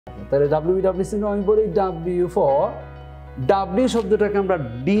তাহলে WPW syndrome আমি বলি W for W শব্দটাকে আমরা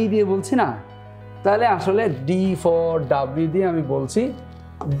D দিয়ে বলছি না, তাহলে আসলে D for W দিয়ে আমি বলছি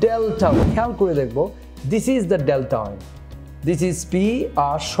delta wave। খেয়াল করে দেখবো, this is the delta wave, this is P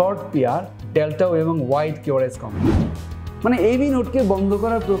R short PR, delta wave এবং wide QRS complex। মানে AV নোডকে বন্ধ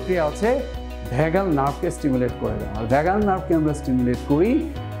করার প্রক্রিয়া আছে ভ্যাগাল নার্ভকে স্টিমুলেট করে দেওয়া, আর ভ্যাগাল নার্ভকে আমরা স্টিমুলেট করি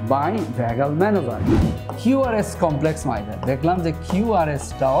by ভ্যাগাল manoeuvre. QRS complex mightier দেখলাম যে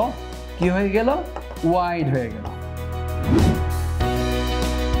QRSটাও কি হয়ে গেল, ওয়াইড হয়ে গেল।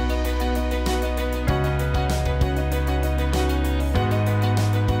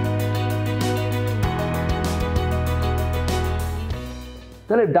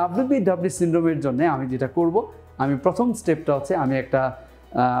 তাহলে WPW সিন্ড্রোমের জন্য আমি যেটা করব, আমি প্রথম স্টেপটা হচ্ছে আমি একটা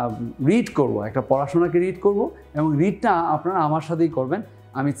রিড করব, একটা পড়াশোনাকে রিড করব এবং রিডটা আপনারা আমার সাথেই করবেন।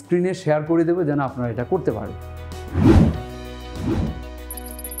 আমি স্ক্রিনে শেয়ার করে দেবো যেন আপনারা এটা করতে পারেন।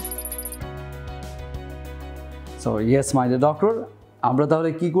 So yes my dear doctor, আমরা তাহলে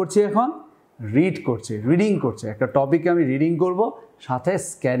কি করছি এখন? রিড করছি, রিডিং করছি। একটা টপিকে আমি রিডিং করব, সাথে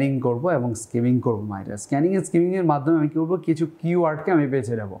স্ক্যানিং করব এবং স্কিমিং করব। মাই ডিয়ার, স্ক্যানিং এন্ড স্কিমিংয়ের মাধ্যমে আমি কী করবো, কিছু কিওয়ার্ডকে আমি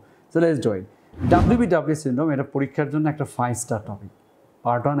বেছে নেব। So let's do it. WPW syndrome এটা পরীক্ষার জন্য একটা 5 star topic.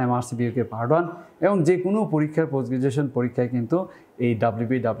 Part 1 MRCP-UK part 1 এবং যে কোনো পরীক্ষার পোস্ট গ্রাজুয়েশন পরীক্ষায় কিন্তু এই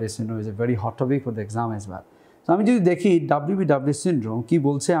WPW syndrome is a very hot topic for the exam as well. তো আমি যদি দেখি WPW সিন্ড্রোম কি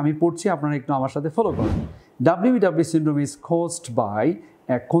বলছে, আমি পড়ছি, আপনারা একটু আমার সাথে ফলো করুন। WPW syndrome is caused by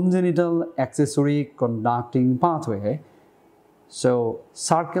a congenital accessory conducting pathway, so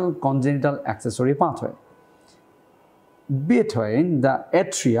circle congenital accessory pathway between the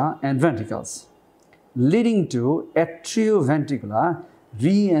atria and ventricles, leading to atrioventricular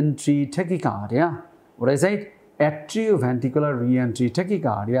re-entry tachycardia. What I said? Atrioventricular re-entry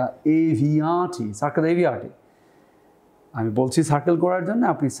tachycardia, AVRT, circle AVRT. আমি বলছি circle করার জন্য,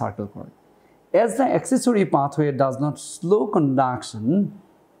 আপনি circle করেন। As the accessory pathway does not slow conduction,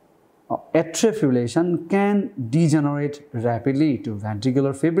 atrial fibrillation can degenerate rapidly to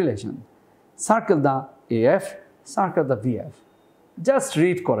ventricular fibrillation. Circle the AF, circle the VF. Just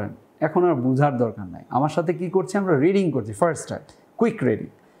read করেন, এখন আর বোঝার দরকার নাই। আমার সাথে কি করছি, আমরা রিডিং করছি। First time quick reading.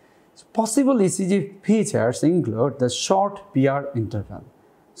 Possible ECG features include the short PR interval.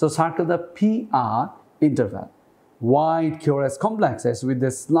 So circle the PR interval. Wide QRS complexes with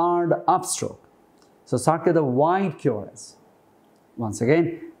the slurred upstroke. So circle the wide QRS once again,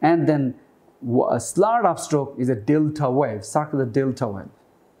 and then a slurred upstroke is a delta wave. Circle the delta wave.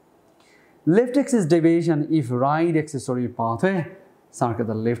 Left axis deviation if right accessory pathway. Circle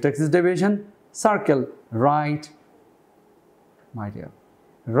the left axis deviation. Circle right, my dear.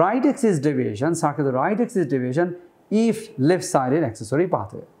 Right axis deviation. Circle the right axis deviation if left-sided accessory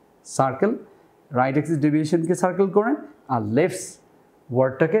pathway. Circle right axis deviation के circle करें और left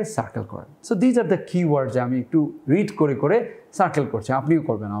ওয়ার্ডটাকে circle করেন। So these are the keyword যে আমি একটু read করে করে circle করছি, আপনিও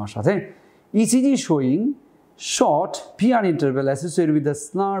করবেন আমার সাথে। ECG showing short PR interval associated with the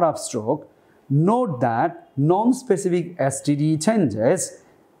slurred upstroke. Note that non-specific STD changes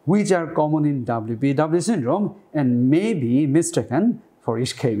which are common in WPW syndrome and may be mistaken for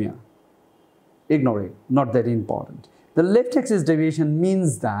ischemia. Ignore it, not that important. The left axis deviation means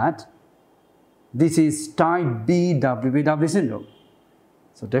that this is type B WPW syndrome.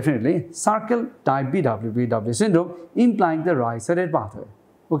 So definitely circle type B WPW syndrome implying the right-sided pathway.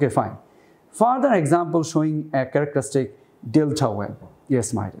 Okay, fine. Further example showing a characteristic delta wave. Yes,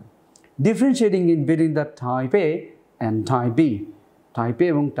 my dear. Differentiating in between the type A and type B. Type A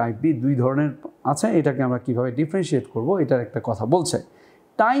এবং type B দুই ধরনের আছে, এটাকে আমরা কিভাবে differentiate করব এটার একটা কথা বলছে।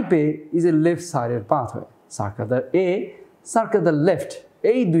 Type A is a left-sided pathway. Circle the A, circle the left.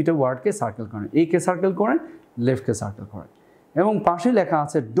 এই দুইটা ওয়ার্ডকে সার্কেল করেন, A কে সার্কেল করেন, লেফটকে সার্কেল করেন এবং পাশে লেখা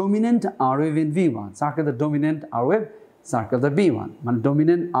আছে dominant R wave in V1, circle the dominant R wave, circle the B1, মানে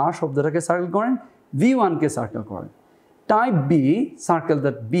ডমিনেন্ট আর শব্দটাকে সার্কেল করেন, V1 কে সার্কেল করেন। Type B, circle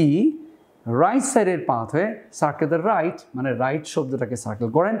the B, right সাইডের পাথওয়ে, সার্কেল দ্য রাইট, মানে রাইট শব্দটাকে সার্কেল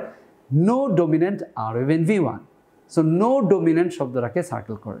করেন, no dominant R wave in V1, so no dominant শব্দটাকে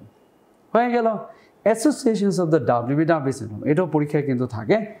circle করেন। হয়ে গেল associations of the WPW syndrome, এটাও পরীক্ষায় কিন্তু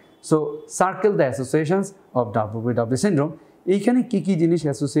থাকে। So circle the associations of WPW syndrome, এইখানে কী কী জিনিস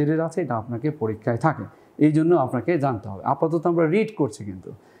অ্যাসোসিয়েটেড আছে এটা আপনাকে পরীক্ষায় থাকে, এই জন্য আপনাকে জানতে হবে। আপাতত আমরা রিড করছি কিন্তু।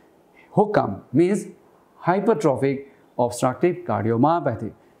 হোকাম means hypertrophic obstructive cardiomyopathy.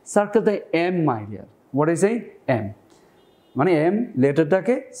 Circle the M, my dear. What is এই M? মানে M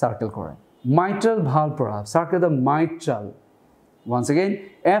লেটারটাকে সার্কেল করেন। Mitral valve prolapse, circle the mitral. Once again,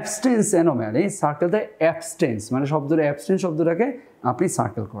 abstinence anomaly, circle the abstinence, মানে শব্দটা abstinence শব্দটাকে আপনি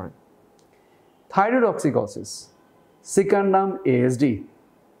সার্কেল করেন। Thyroid অক্সিকোসিস, secundum ASD,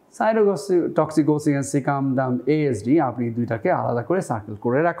 সাইটোটক্সিকোসিস and সিকামডাম ASD আপনি দুইটাকে আলাদা করে সার্কেল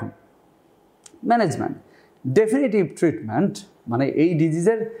করে রাখুন। ম্যানেজমেন্ট ডেফিনিটিভ ট্রিটমেন্ট মানে এই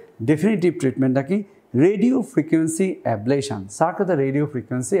ডিজিজের ডেফিনিটিভ ট্রিটমেন্টটা কি radio frequency ablation circle the radio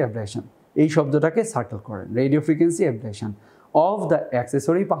frequency ablation এই শব্দটাকে সার্কেল করেন radio frequency ablation of the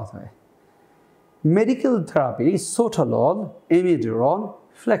accessory pathway. Medical therapy সোটালল এমিডুরল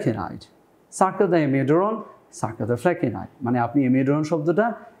ফ্লেকেনাইড circle the এমিডুরল circle the ফ্লেকেনাইড মানে আপনি এমিডুরল শব্দটা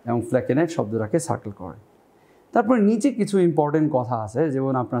এবং ফ্লেকেনাইড শব্দটাকে সার্কেল করেন। তারপর নিচে কিছু ইম্পর্টেন্ট কথা আছে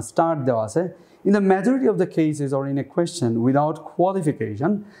যেমন আপনার স্টার্ট দেওয়া আছে in the majority of the cases or in a question without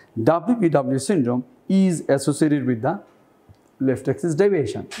qualification WPW syndrome is associated with the left axis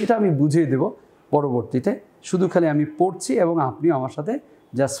deviation এটা আমি বুঝিয়ে দেব পরবর্তীতে শুধু খালি আমি পড়ছি এবং আপনিও আমার সাথে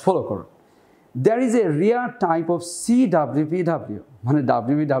জাস্ট ফলো করুন। There is a rare type of CWPW মানে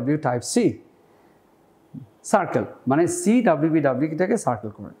WPW type C circle মানে CWPW টাকে সার্কেল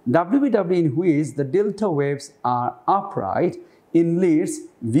করেন WPW in which the delta waves are upright in leads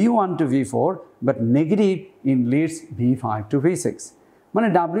V1 to V4 but negative in leads V5 to V6 মানে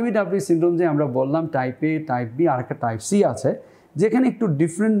WPW syndrome যে আমরা বললাম type A type B আর একটা type C আছে যেখানে একটু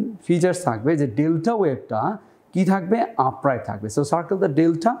ডিফারেন্ট ফিচার্স থাকবে যে ডেল্টা ওয়েভটা কি থাকবে আপরাইট থাকবে so circle the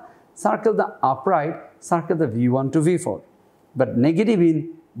delta circle the upright circle the V1 to V4 but negative in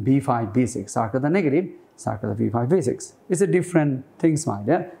V5 V6 circle the negative circle the V5 V6 it's a different things my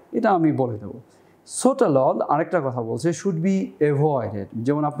dear এটা আমি বলে দেবো। সোটালল আরেকটা কথা বলছে should be avoided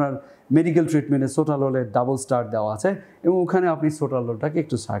যেমন আপনার medical ট্রিটমেন্টে সোটাললের double star দেওয়া আছে এবং ওখানে আপনি সোটাললটাকে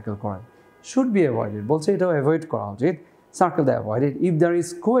একটু সার্কেল করেন শুড বি অ্যাভয়েডেড বলছে এটাও অ্যাভয়েড করা উচিত circle the avoided if there is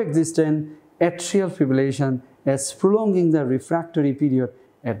কোএক্সিস্টেন্ট atrial fibrillation as প্রলঙ্গিং the refractory period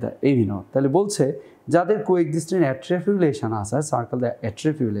at the AV node তাহলে বলছে যাদের কোএক্সিস্টেন্ট অ্যাট্রিয়াল ফিব্রিলেশন আছে সার্কেল দ্য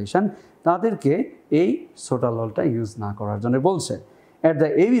অ্যাট্রিয়াল ফিব্রিলেশন তাদেরকে এই সোটাললটা ইউজ না করার জন্য বলছে। At the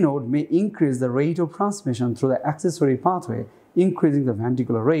AV node may increase the rate of transmission through the accessory pathway, increasing the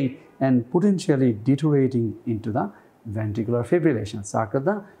ventricular rate and potentially deteriorating into the ventricular fibrillation. Circle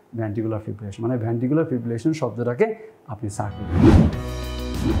the ventricular fibrillation. মানে ventricular fibrillation শব্দটাকে আপনি circle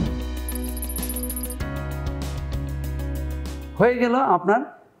হয়ে গেল আপনার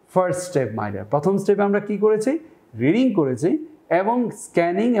first step my dear. প্রথম স্টেপে আমরা কি করেছি রিডিং করেছি এবং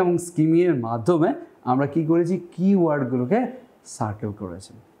স্ক্যানিং এবং স্কিমিংয়ের মাধ্যমে আমরা কি করেছি কিওয়ার্ডগুলোকে সার্কেল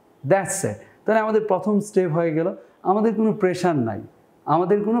করেছে দ্যাটস ইট। তাহলে আমাদের প্রথম স্টেপ হয়ে গেল আমাদের কোনো প্রেশার নাই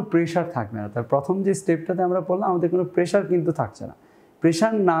আমাদের কোনো প্রেশার থাকবে না তার প্রথম যে স্টেপটাতে আমরা পড়লাম আমাদের কোনো প্রেশার কিন্তু থাকছে না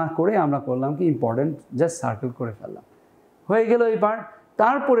প্রেশার না করে আমরা করলাম কি ইম্পর্টেন্ট জাস্ট সার্কেল করে ফেললাম হয়ে গেল এই পার্ট।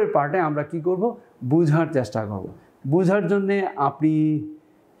 তারপরের পার্টে আমরা কি করব বোঝার চেষ্টা করব বোঝার জন্যে আপনি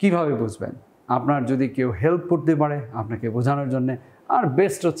কিভাবে বুঝবেন আপনার যদি কেউ হেল্প করতে পারে আপনাকে বোঝানোর জন্যে আর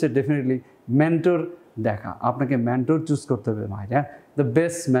বেস্ট হচ্ছে ডেফিনেটলি মেন্টর দেখা আপনাকে মেন্টর চুজ করতে হবে my dear the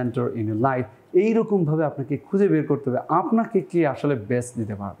best mentor in your life এইরকমভাবে আপনাকে খুঁজে বের করতে হবে আপনাকে কে আসলে বেস্ট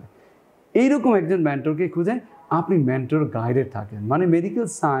দিতে পারবে এইরকম একজন মেন্টরকে খুঁজে আপনি মেন্টর গাইডেড থাকেন মানে medical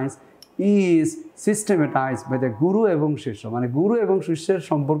science is সিস্টেমেটাইজড by the গুরু এবং শিষ্য মানে গুরু এবং শিষ্যের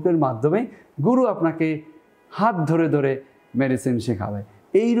সম্পর্কের মাধ্যমে গুরু আপনাকে হাত ধরে ধরে মেডিসিন শেখাবে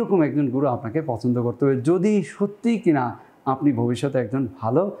এইরকম একজন গুরু আপনাকে পছন্দ করতে হবে যদি সত্যি কিনা আপনি ভবিষ্যতে একজন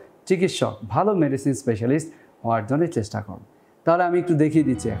ভালো চিকিৎসক ভালো মেডিসিন স্পেশালিস্ট হওয়ার জন্য চেষ্টা করুন। তাহলে আমি একটু দেখিয়ে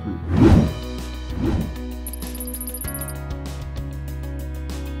দিচ্ছি এখন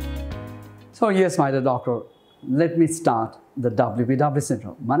so yes my the doctor let me start the WPW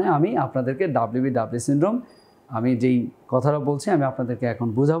syndrome মানে আমি আপনাদেরকে WPW syndrome আমি যেই কথাটা বলছি আমি আপনাদেরকে এখন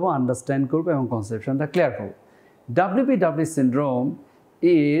বোঝাবো আন্ডারস্ট্যান্ড করবো এবং কনসেপশনটা ক্লিয়ার করবো। WPW syndrome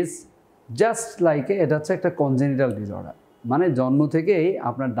is just like এটা হচ্ছে একটা কনজেনিটাল ডিসঅর্ডার মানে জন্ম থেকেই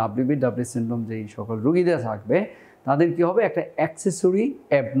আপনার WPW syndrome যেই সকল রোগীদের থাকবে তাদের কি হবে একটা অ্যাক্সেসরি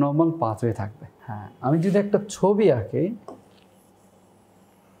অ্যাবনর্মাল পাথওয়ে থাকবে। হ্যাঁ আমি যদি একটা ছবি আঁকি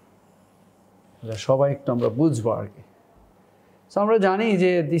সবাই একটু আমরা বুঝবো আর কি। সো আমরা জানি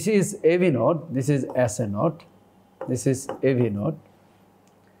যে this is AV node this is SA node this is AV node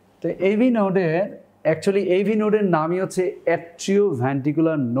তো AV নোডের অ্যাকচুয়ালি AV নোডের নামই হচ্ছে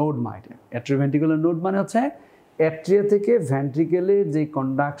atrioventricular node my dear atrioventricular node মানে হচ্ছে অ্যাট্রিয়া থেকে ভেন্ট্রিকেলে যে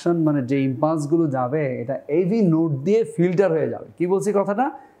কন্ডাকশন মানে যে ইম্পালসগুলো যাবে এটা AV নোড দিয়ে ফিল্টার হয়ে যাবে কি বলছি কথাটা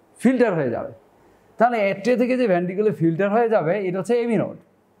ফিল্টার হয়ে যাবে তাহলে অ্যাট্রিয়া থেকে যে ভেন্ট্রিকেলে ফিল্টার হয়ে যাবে এটা হচ্ছে AV node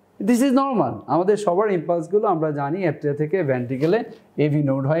this is normal আমাদের সবার ইম্পালসগুলো আমরা জানি অ্যাট্রিয়া থেকে ভেন্ট্রিকেলে AV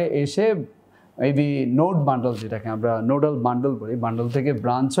নোড হয়ে এসে AV নোড বান্ডল যেটাকে আমরা নোডাল বান্ডল বলি বান্ডল থেকে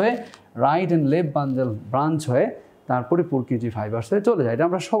ব্রাঞ্চ হয়ে right and left bundle branch হয়ে তারপরে পুরকিজি ফাইবার্স হয়ে চলে যায় এটা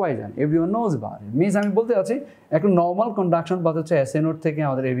আমরা সবাই জানি এভরিওয়ান নোজ বা মিনস আমি বলতে চাচ্ছি একটা নর্মাল কন্ডাকশন পাথ হচ্ছে SA নোড থেকে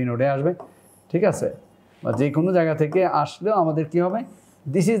আমাদের AV নোডে আসবে ঠিক আছে বা যে কোনো জায়গা থেকে আসলেও আমাদের কী হবে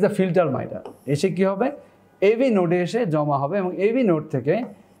this is the filter mightier, এসে কি হবে এবি নোডে এসে জমা হবে এবং এবি নোড থেকে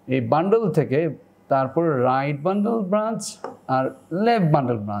এই বান্ডল থেকে তারপর রাইট বান্ডল ব্রাঞ্চ আর লেফট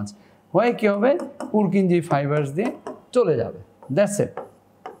বান্ডল ব্রাঞ্চ হয়ে কী হবে পুরকিনজি ফাইবার্স দিয়ে চলে যাবে। That's it,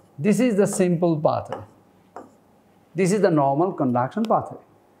 this is the simple pathway, this is the normal conduction pathway.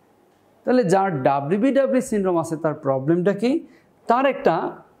 তাহলে যার WPW সিনড্রোম আছে তার প্রবলেমটা কি, তার একটা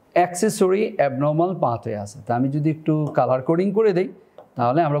অ্যাক্সেসরি অ্যাবনর্মাল পাথওয়ে আছে। তা আমি যদি একটু কালার কোডিং করে দিই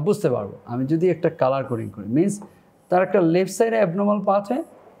তাহলে আমরা বুঝতে পারবো। আমি যদি একটা কালার কোডিং করি মিনস তার একটা লেফট সাইডে অ্যাবনর্মাল পাথওয়ে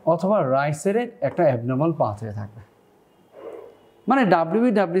অথবা রাইট সাইডে একটা অ্যাবনর্মাল পাথওয়ে থাকবে। মানে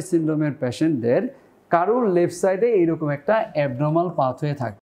WPW সিনড্রোমের পেশেন্টদের কারোর লেফট সাইডে এইরকম একটা অ্যাবনর্মাল পাথওয়ে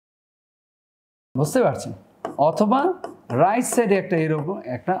থাকবে, বুঝতে পারছেন, অথবা রাইট সাইডে একটা এরকম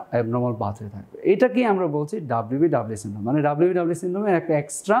একটা অ্যাবনর্মাল পাথওয়ে থাকবে। এটাকেই আমরা বলছি WPW সিনড্রোম। মানে WPW সিনড্রোমের একটা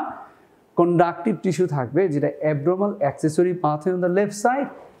এক্সট্রা কন্ডাক্টিভ টিস্যু থাকবে যেটা abnormal accessory pathway on the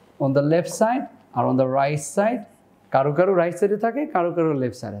left side R on the right side, কারো কারো রাইট সাইডে থাকে, কারো কারো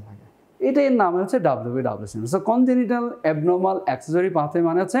লেফট সাইডে থাকে। এটার নাম হচ্ছে WPW syndrome. So congenital abnormal accessory pathway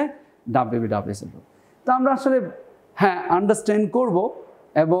মানে হচ্ছে WPW সিনড্রোম। তো আমরা আসলে আন্ডারস্ট্যান্ড করব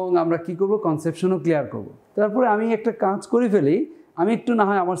এবং আমরা কি করব কনসেপশনও ক্লিয়ার করব। তারপরে আমি একটা কাজ করে ফেলি, আমি একটু না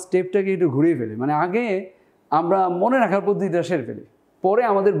হয় আমার স্টেপটাকে একটু ঘুরিয়ে ফেলি। মানে আগে আমরা মনে রাখার পদ্ধতিটা সেরে ফেলি, পরে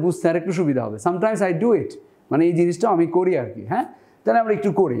আমাদের বুঝতে আর একটু সুবিধা হবে। সামটাইমস আই ডু ইট, মানে এই জিনিসটা আমি করি আর কি। তাহলে আমরা একটু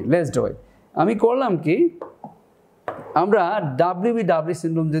করি, লেটস ডু ইট। আমি করলাম কি, আমরা WPW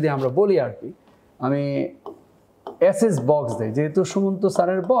সিনড্রোম যদি আমরা বলি আর কি, আমি SS বক্স দেই, যেহেতু সুমন্ত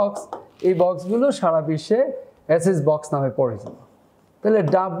স্যারের বক্স, এই বক্সগুলো সারা বিশ্বে SS বক্স নামে পরিচিত। তাহলে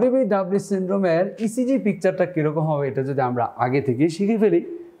WPW সিনড্রোমের ইসিজি পিকচারটা কীরকম হবে এটা যদি আমরা আগে থেকেই শিখে ফেলি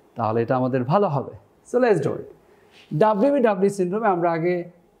তাহলে এটা আমাদের ভালো হবে। So let's do it. WPW সিনড্রোমে আমরা আগে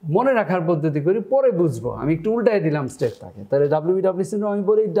মনে রাখার পদ্ধতি করি, পরে বুঝবো। আমি একটু উল্টাই দিলাম স্টেপটাকে। তাহলে WPW সিনড্রোম আমি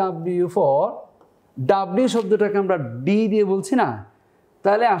বলি W শব্দটাকে আমরা ডি দিয়ে বলছি না,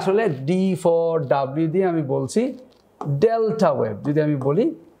 তাহলে আসলে ডি ফর W দিয়ে আমি বলছি ডেল্টা ওয়েভ। যদি আমি বলি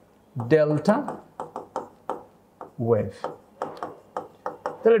ডেল্টা ওয়েভ,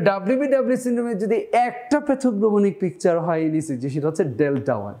 তাহলে WPW সিনড্রোমের যদি একটা প্যাথোগ্নোমনিক পিকচার হয় ইসিজি, সেটা হচ্ছে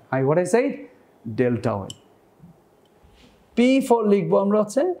delta wave. What I said, delta wave. P for লিখবো আমরা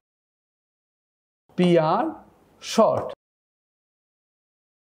হচ্ছে PR short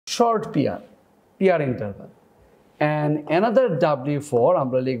PR interval, and another W for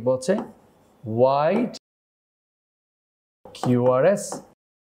আমরা লিখবো হচ্ছে wide QRS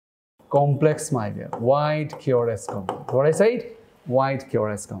complex, my dear, wide QRS complex. What I said, wide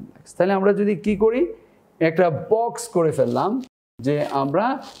QRS complex. তাহলে আমরা যদি কি করি, একটা বক্স করে ফেললাম যে আমরা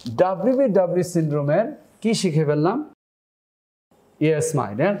WPW সিনড্রোমের কি শিখে ফেললাম, yes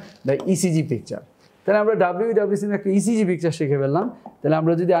my dear, the ECG picture. তাহলে আমরা WPW সিনড্রোমের একটা ECG পিকচার শিখে ফেললাম। তাহলে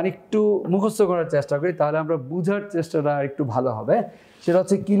আমরা যদি আরেকটু মুখস্থ করার চেষ্টা করি তাহলে আমরা বোঝার চেষ্টাটা একটু ভালো হবে। সেটা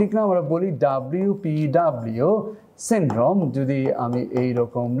হচ্ছে কি লিখলাম, আমরা বলি WPW সিনড্রোম। যদি আমি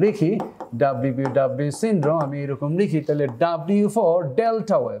এইরকম লিখি WPW সিনড্রোম, আমি এইরকম লিখি, তাহলে W for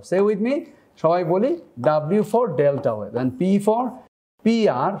delta wave, say with me, সবাই বলি W for delta wave, and P for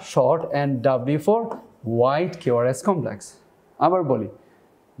PR short, and W for wide QRS complex. আবার বলি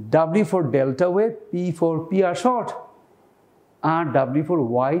W for delta wave, P for PR short, and W for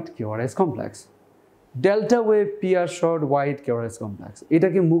wide QRS complex. Delta wave, PR short, wide QRS complex.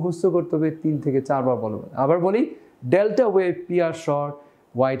 এটাকে মুখস্থ করতে হবে 3 থেকে 4 বার বলবো। আবার বলি delta wave, PR short,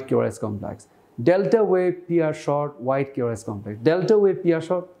 wide QRS complex. Delta wave, PR short, wide QRS complex. Delta wave, PR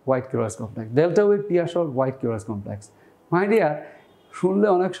short, wide QRS complex. Delta wave, PR short, wide QRS complex. My dear, শুনলে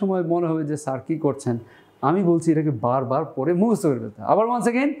অনেক সময় মনে হবে যে স্যার কি করছেন, আমি বলছি এটাকে বারবার পরে মুখস্থ করে ফেলতে। আবার once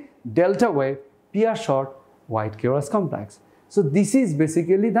again, delta wave, PR short, wide QRS complex. So this is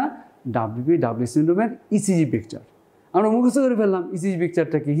basically the WPW syndrome ECG picture. আমরা মুখস্থ করে ফেললাম ECG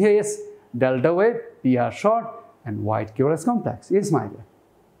পিকচারটা কি, yes, delta wave, PR short, and wide QRS complex. Yes my dear.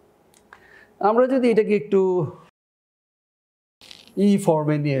 আমরা যদি এটাকে একটু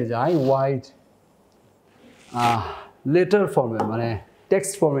ফর্মে নিয়ে যাই, wide লেটার ফর্মে মানে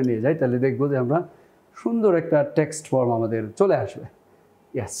টেক্সট ফর্মে নিয়ে যাই, তাহলে দেখবো যে আমরা সুন্দর একটা টেক্সট ফর্ম আমাদের চলে আসবে।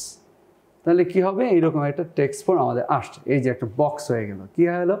 ইয়েস, তাহলে কি হবে, এইরকম একটা টেক্সট ফর্ম আমাদের আসছে। এই যে একটা বক্স হয়ে গেল, কি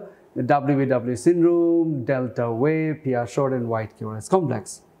হলো, WPW syndrome, delta wave, PR short, and wide QRS complex.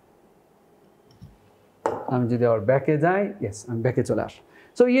 আমি যদি আবার ব্যাকে যাই, ইয়েস, আমি ব্যাকে চলে আসি।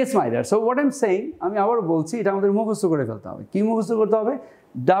 So yes my dear, so what I am saying, আমি আবার বলছি এটা আমাদের মুখস্থ করে ফেলতে হবে। কি মুখস্থ করতে হবে,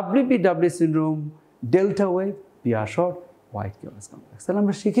 WPW syndrome, delta wave, PR short, wide QRS complex. তাহলে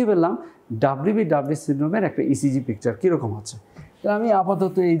আমরা শিখে ফেললাম WPW সিনড্রোমের একটা ECG পিকচার কীরকম হচ্ছে। তাহলে আমি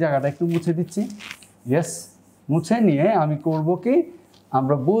আপাতত এই জায়গাটা একটু মুছে দিচ্ছি। ইয়েস, মুছে নিয়ে আমি করব কি,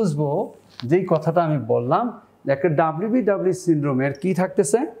 আমরা বুঝবো যেই কথাটা আমি বললাম একটা WPW সিনড্রোমের কি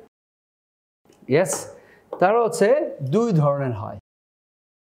থাকতেছে ইয়েস তারা হচ্ছে দুই ধরনের হয়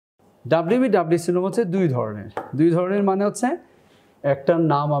WPW সিনড্রোম হচ্ছে দুই ধরনের মানে হচ্ছে একটার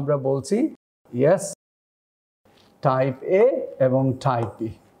নাম আমরা বলছি ইয়েস টাইপ এ এবং টাইপ বি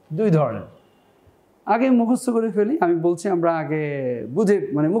দুই ধরনের আগে মুখস্থ করে ফেলি আমি বলছি আমরা আগে বুঝে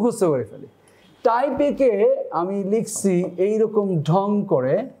মানে মুখস্থ করে ফেলি টাইপ এ কে আমি লিখছি এইরকম ঢং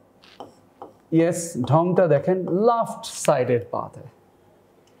করে ইয়েস ঢংটা দেখেন লেফট সাইডের পাথে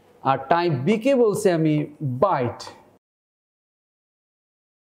আর টাইপ বি কে বলছি আমি বাইট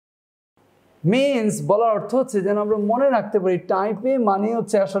মিন্স বলার অর্থ হচ্ছে যেন আমরা মনে রাখতে পারি টাইপ এ মানে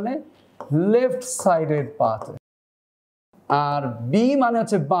হচ্ছে আসলে লেফট সাইডের পাথে আর বি মানে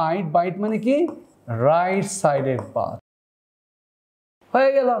হচ্ছে বাইট মানে কি রাইট সাইডের পাথ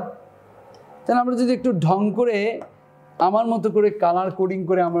হয়ে গেল তাহলে আমরা যদি একটু ঢং করে আমার মতো করে কালার কোডিং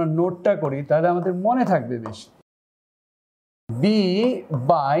করে আমরা নোটটা করি তাহলে আমাদের মনে থাকবে বেশি বি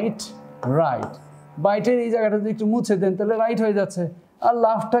বাইট রাইট বাইটের এই জায়গাটা যদি একটু মুছে দেন তাহলে রাইট হয়ে যাচ্ছে আর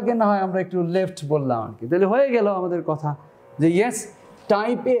লাফটাকে না হয় আমরা একটু লেফট বললাম আর কি তাহলে হয়ে গেল আমাদের কথা যে ইয়েস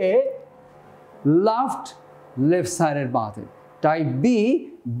টাইপ এ লেফট সাইডের পাথে টাইপ বি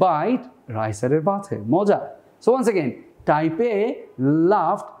বাইট রাইট সাইডের পাথে মজা সো ওয়ান্স अगेन টাইপ এ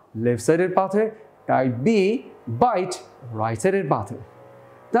লেফট সাইডের পাথে টাইপ বি বাইট রাইট সাইডের পাথে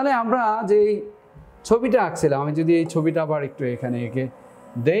তাহলে আমরা যে ছবিটা আঁকছিলাম আমি যদি এই ছবিটা আবার একটু এখানে এঁকে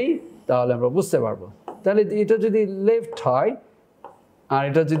দেই তাহলে আমরা বুঝতে পারবো তাহলে এটা যদি লেফট হয় আর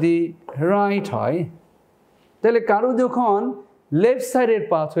এটা যদি রাইট হয় তাহলে কারো যখন লেফট সাইডের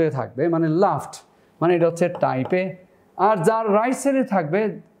পাথ হয়ে থাকবে মানে লেফট মানে এটা হচ্ছে টাইপ এ আর যার রাইট সাইডে থাকবে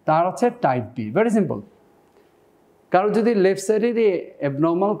তার হচ্ছে টাইপ বি ভেরি সিম্পল কারো যদি লেফট সাইডের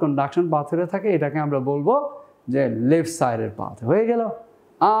অ্যাবনর্মাল কন্ডাকশন পাথ হয়ে থাকে এটাকে আমরা বলবো যে লেফট সাইডের পাথ হয়ে গেল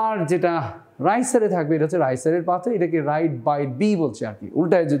আর যেটা রাইট সাইডে থাকবে এটা হচ্ছে রাইট সাইডের পাথ এটাকে রাইট বাইট বি বলছে আর কি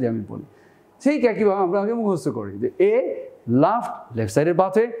উল্টায় যদি আমি বলি ঠিক একইভাবে আমরা আগে মুখস্থ করি যে এ লেফট সাইডের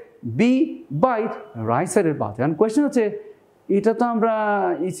পাথে বি বাইট রাইট সাইডের পাথে আর কোয়েশ্চেন হচ্ছে এটা তো আমরা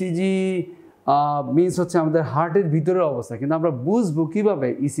ইসিজি মিনস হচ্ছে আমাদের হার্টের ভিতরের অবস্থা কিন্তু আমরা বুঝবো কীভাবে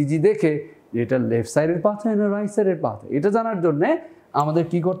ইসিজি দেখে যে এটা লেফট সাইডের পাথে না রাইট সাইডের পাথে এটা জানার জন্যে আমাদের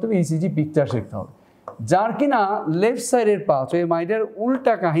কী করতে হবে ইসিজি পিকচার শিখতে হবে যার কিনা লেফট সাইডের পাথে মাইন্ডের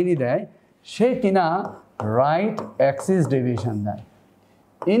উল্টা কাহিনী দেয় সে কিনা রাইট অ্যাক্সিস ডেভিয়েশন দেয়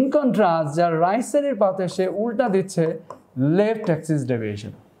ইন কন্ট্রাস্ট যার রাইট সাইডের পাথে সে উল্টা দিচ্ছে left Axis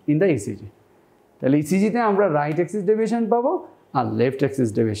deviation in the ECG তাহলে ইসিজিতে আমরা রাইট অ্যাক্সিস ডেভিয়েশন পাবো আর লেফট অ্যাক্সিস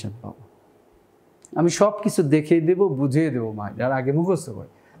ডেভিয়েশন পাবো আমি সব কিছু দেখিয়ে দেবো বুঝিয়ে দেবো মাইন্ড আর আগে মুখস্থ করে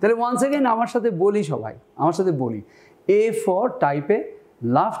তাহলে ওয়ান্স অ্যাগেন আমার সাথে বলি সবাই আমার সাথে বলি এ ফর টাইপে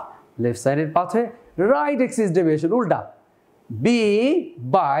লেফট সাইডের পাথে রাইট অ্যাক্সিস ডেভিয়েশন উল্টা বি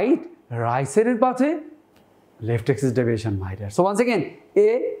বাইট রাইট সাইডের পাথে left Axis deviation মাইডার so once again এ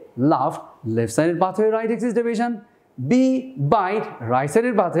লেফট সাইডের পাথে right Axis deviation B byte right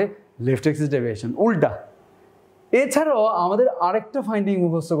সাইডের পাথে লেফট অ্যাক্সিস ডেভিয়েশন উল্টা এছাড়াও আমাদের আরেকটা ফাইন্ডিং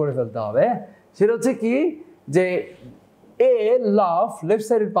মুখস্থ করে ফেলতে হবে সেটা হচ্ছে কি যে এ লেফট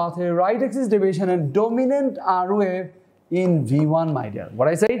সাইডের পাথে right Axis deviation and dominant R wave in V1 my dear what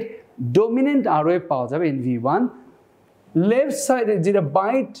I said dominant R wave পাওয়া যাবে ইন V1 লেফট সাইডে যেটা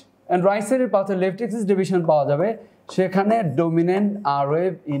বাইট অ্যান্ড রাইট সাইডের পাথে লেফট অ্যাক্সিস ডেভিয়েশন পাওয়া যাবে সেখানে dominant R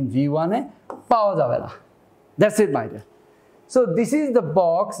wave in V1 এ পাওয়া যাবে না that's it my dear so this is the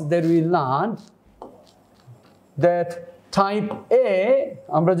box that we learn that type এ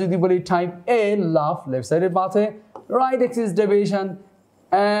আমরা যদি বলি টাইপ এ লেফট সাইডের পাথে right Axis deviation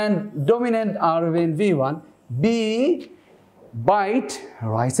and dominant R wave in V1 B byte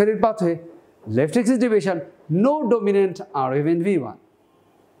right সাইডের পাথে left Axis deviation no dominant R wave in V1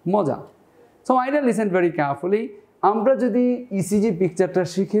 মজা so I listen very carefully আমরা যদি ECG পিকচারটা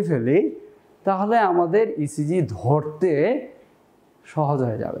শিখে ফেলি তাহলে আমাদের ইসিজি ধরতে সহজ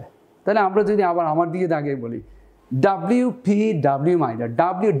হয়ে যাবে তাহলে আমরা যদি আবার আমার দিকে দাগিয়ে বলি WPW minder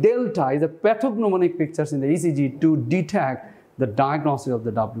W delta is a pathognomonic pictures in the ECG to detect the diagnosis of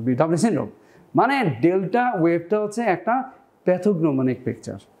the WPW syndrome মানে ডেল্টা ওয়েভটা হচ্ছে একটা প্যাথোগনোমনিক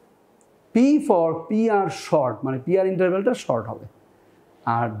picture P for PR short মানে PR ইন্টারভ্যালটা শর্ট হবে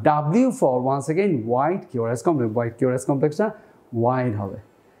আর W for once again wide QRS কমপ্লেক্সটা wide হবে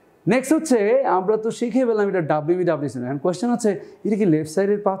next হচ্ছে আমরা তো শিখে পেলাম এটা WPW syndrome এন্ড কোশ্চেন হচ্ছে এটা কি লেফট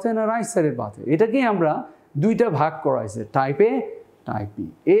সাইডের পাথে না রাইট সাইডের পাথে এটাকে আমরা দুইটা ভাগ করা হয়েছে type A type B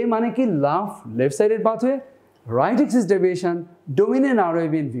A মানে কি লেফট সাইডের পাথে right Axis deviation dominant R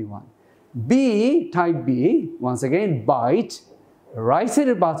wave in V1 B type B once again byte right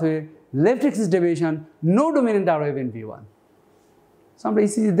সাইডের পাথে left Axis deviation no dominant R wave in V1 so আমরা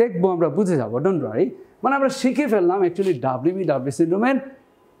ECG দেখবো, আমরা বুঝে যাবো, don't worry. মানে আমরা শিখে ফেললাম অ্যাকচুয়ালি WPW সিন্ড্রোমের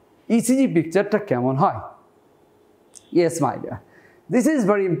ইসিজি পিকচারটা কেমন হয়। Yes my dear, this is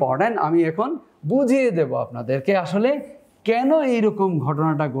very important. আমি এখন বুঝিয়ে দেব আপনাদেরকে আসলে কেন এইরকম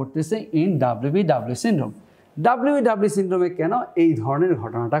ঘটনাটা ঘটতেছে ইন WPW সিন্ড্রোম। WPW সিন্ড্রোমে কেন এই ধরনের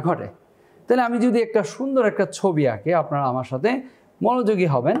ঘটনাটা ঘটে। তাহলে আমি যদি একটা সুন্দর একটা ছবি আঁকে, আপনারা আমার সাথে মনোযোগী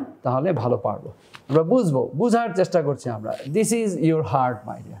হবেন, তাহলে ভালো পারবো, আমরা বুঝবো, বুঝার চেষ্টা করছি আমরা। This is your heart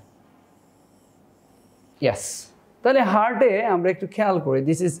my dear. Yes, তাহলে হার্টে আমরা একটু খেয়াল করি,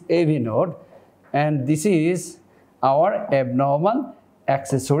 this is AV node and this is our abnormal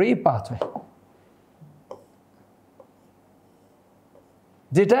accessory pathway,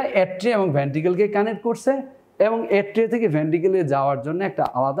 যেটা অ্যাট্রিয়া এবং ভেন্ট্রিকলকে কানেক্ট করছে, এবং অ্যাট্রিয়া থেকে ভেন্ট্রিকলে যাওয়ার জন্য একটা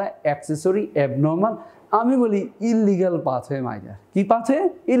আলাদা অ্যাক্সেসরি অ্যাবনর্মাল, আমি বলি ইললিগাল পাথওয়ে মাই ডিয়ার। কি পাথওয়ে?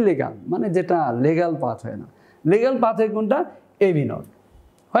 ইললিগাল, মানে যেটা লেগাল পাথওয়ে না। লেগাল পাথওয়ে কোনটা? AV node.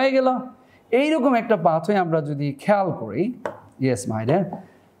 হয়ে গেল। এইরকম একটা পাথওয়ে আমরা যদি খেয়াল করি, ইয়েস মাই ডিয়ার,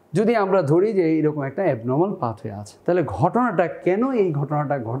 যদি আমরা ধরি যে এইরকম একটা অ্যাবনর্মাল পাথওয়ে আছে, তাহলে ঘটনাটা কেন এই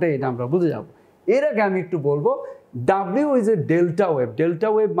ঘটনাটা ঘটে এটা আমরা বুঝে যাব। এর আগে আমি একটু বলবো, W is a delta wave. Delta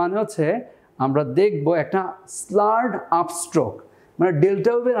wave মানে হচ্ছে আমরা দেখব একটা স্লার্ড আপস্ট্রোক, মানে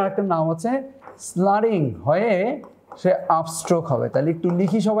ডেল্টা ওয়েভের আরেকটা নাম হচ্ছে স্লারিং হয়ে সে আপস্ট্রোক হবে। তাহলে একটু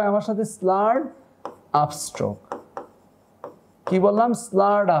লিখি সবাই আমার সাথে, স্লার্ড আপস্ট্রোক। কি বললাম?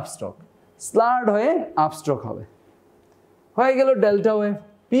 স্লার্ড আপস্ট্রোক। স্লার্ড হয়ে আপস্ট্রোক হবে। হয়ে গেল delta wave.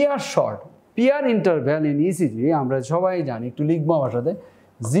 Peer short, peer interval in ECG আমরা সবাই জানি, একটু লিখবো আমার সাথে,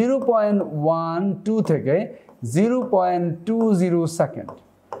 0.12 থেকে 0.20 সেকেন্ড।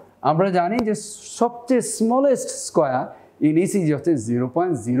 আমরা জানি যে সবচেয়ে স্মলেস্ট স্কোয়ার ইন ইসিজি হচ্ছে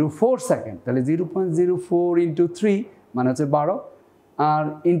 0.04 সেকেন্ড। তাহলে 0.04 ইন্টু 3 মানে হচ্ছে 12, আর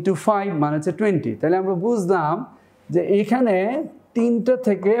ইন্টু 5 মানে হচ্ছে 20। তাহলে আমরা বুঝলাম যে এখানে 3টা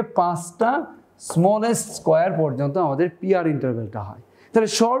থেকে 5টা স্মলেস্ট স্কোয়ার পর্যন্ত আমাদের পিয়ার ইন্টারভ্যালটা হয়। তাহলে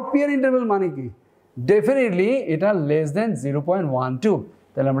শর্ট পিয়ার ইন্টারভ্যাল মানে কি? ডেফিনেটলি এটা লেস দেন 0.12।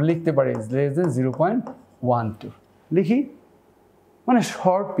 তাহলে আমরা লিখতে পারি লেস দেন 0.12 লিখি, মানে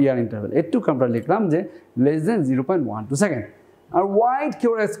শর্ট পিয়ার ইন্টারভ্যাল। এটুকু আমরা লিখলাম যে লেস দেন 0.12 সেকেন্ড। আর wide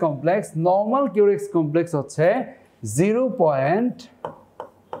Curex complex, normal Curex complex হচ্ছে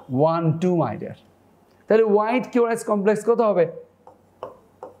 0.12 মাই ডিয়ার। তাহলে ওয়াইড কিউরেক্স কমপ্লেক্স কত হবে?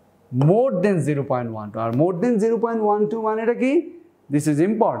 মোর দেন 0.12। আর মোর দেন 0.12 মানেটা কি? This is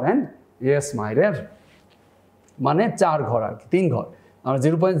important. Yes my dear, মানে 4 ঘর আর কি, 3 ঘর। আমরা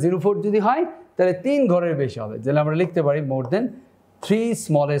 0.04 যদি হয় তাহলে 3 ঘরের বেশি হবে, যেটা আমরা লিখতে পারি মোর দেন 3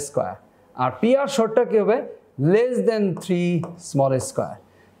 স্মলেস্ট স্কোয়ার। আর পিয়ার শর্টটা কি হবে? Less than 3 smallest square.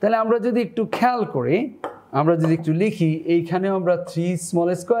 তাহলে আমরা যদি একটু খেয়াল করি, আমরা যদি একটু লিখি, এইখানেও আমরা 3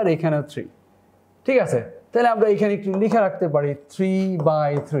 স্মলেস্ট স্কোয়ার, এইখানেও 3, ঠিক আছে? তাহলে আমরা এখানে একটু লিখে রাখতে পারি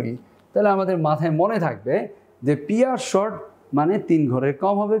 3/3। তাহলে আমাদের মাথায় মনে থাকবে যে পিয়ার শর্ট মানে 3 ঘরের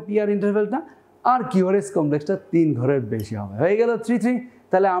কম হবে পিয়ার ইন্টারভ্যালটা, আর কিউরেক্স কমপ্লেক্সটা 3 ঘরের বেশি হবে। হয়ে গেল 3/3।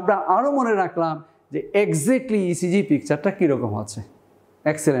 তাহলে আমরা আরও মনে রাখলাম যে এক্স্যাক্টলি ইসিজি পিকচারটা কীরকম হচ্ছে।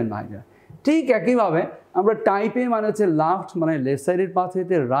 Excellent my dear. ঠিক একইভাবে আমরা টাইপ এ মানে হচ্ছে লেফট, মানে লেফট সাইডের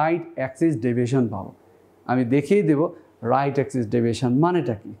পাথওয়েতে রাইট অ্যাক্সিস ডেভিয়েশন পাবো। আমি দেখিয়ে দেব রাইট অ্যাক্সিস ডেভিয়েশন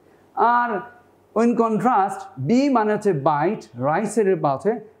মানেটা কি। আর ইন কন্ট্রাস্ট বি মানে হচ্ছে বাইট, রাইট সাইডের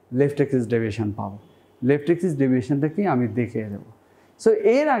পাথওয়ে লেফট অ্যাক্সিস ডেভিয়েশন পাবো। লেফট অ্যাক্সিস ডেভিয়েশনটা কি আমি দেখিয়ে দেবো। সো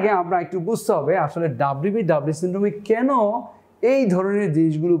এর আগে আমরা একটু বুঝতে হবে আসলে WPW সিন্ড্রোমে কেন এই ধরনের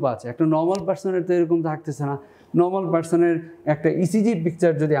জিনিসগুলো পাচ্ছে। একটা নর্মাল পার্সনের তো এরকম থাকতেছে না। নর্মাল পার্সনের একটা ইসিজি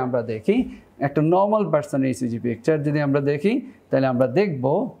পিকচার যদি আমরা দেখি, একটা নর্মাল পার্সনের ইসিজি পিকচার যদি আমরা দেখি, তাহলে আমরা দেখব,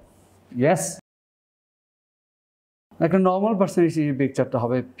 ইয়েস, একটা নর্মাল পার্সনের ইসিজি পিকচারটা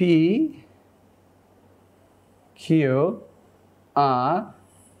হবে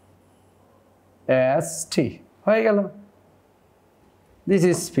PQRST। হয়ে গেল। This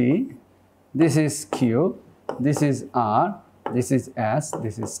is P, this is Q, this is R, this is S,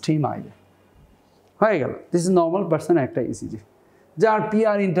 this is T my dear. হয়ে গেল। দিস ইজ নর্মাল পার্সন একটা ইসিজি, যার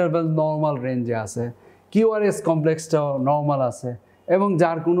পিআর ইন্টারভ্যাল নর্মাল রেঞ্জে আছে, কিউআরএস কমপ্লেক্সটাও নর্মাল আছে, এবং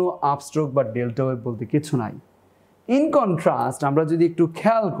যার কোনো আপস্ট্রোক বা ডেল্টা ওয়েভ বলতে কিছু নাই। ইন কন্ট্রাস্ট আমরা যদি একটু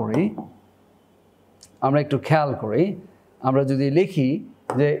খেয়াল করি, আমরা যদি লিখি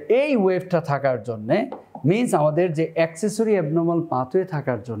যে এই ওয়েভটা থাকার জন্যে মিনস আমাদের যে অ্যাক্সেসরি অ্যাবনর্মাল পাথওয়ে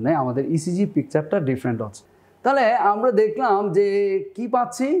থাকার জন্য আমাদের ইসিজি পিকচারটা ডিফারেন্ট হচ্ছে। তাহলে আমরা দেখলাম যে কি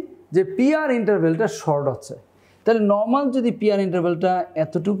পাচ্ছি, যে পিআর ইন্টারভ্যালটা শর্ট হচ্ছে। তাহলে নর্মাল যদি পিআর ইন্টারভ্যালটা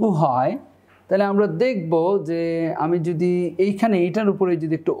এতটুকু হয়, তাহলে আমরা দেখব যে আমি যদি এইখানে এটার উপরে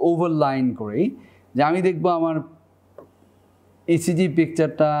যদি একটু ওভারলাইন করি, যে আমি দেখব আমার ইসিজি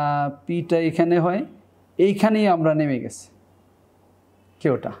পিকচারটা পিটা এখানে হয়, এইখানেই আমরা নেমে গেছি।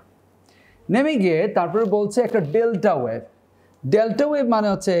 কিউটা নেমে গিয়ে তারপরে বলছে একটা ডেল্টা ওয়েভ মানে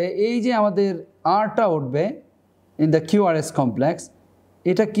হচ্ছে এই যে আমাদের আরটা উঠবে ইন দ্য কিউআরএস কমপ্লেক্স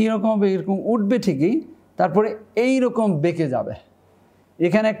এটা কীরকম হবে এরকম উঠবে ঠিকই তারপরে এই রকম বেঁকে যাবে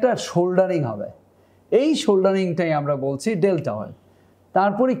এখানে একটা শোল্ডারিং হবে এই শোল্ডারিংটাই আমরা বলছি ডেল্টা ওয়েভ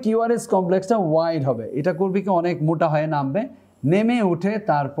তারপরে কিউআরএস কমপ্লেক্সটা ওয়াইড হবে এটা করবে কি অনেক মোটা হয়ে নামবে নেমে উঠে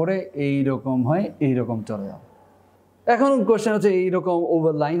তারপরে এই রকম হয়ে এই রকম চলে যাবে এখন কোশ্চেন হচ্ছে এইরকম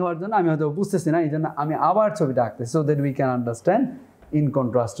ওভারলাইং হওয়ার জন্য আমি হয়তো বুঝতেছি না এই জন্য আমি আবার ছবিটা আঁকতেছি so that we can understand in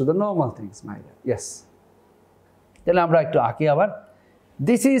contrast to the normal things my dear yes তাহলে আমরা একটু আঁকি আবার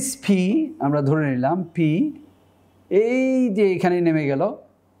দিস ইজ পি আমরা ধরে নিলাম পি এই যে এখানে নেমে গেল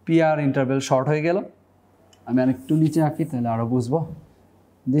পি আর ইন্টারভেল শর্ট হয়ে গেল আমি আর একটু নিচে আঁকি তাহলে আরও বুঝবো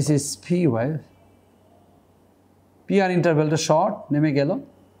this is P wave P R ইন্টারভেলটা short নেমে গেল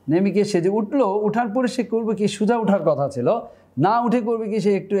নেমে গিয়ে সে যে উঠলো উঠার পরে সে করবে কি সোজা উঠার কথা ছিল না উঠে করবে কি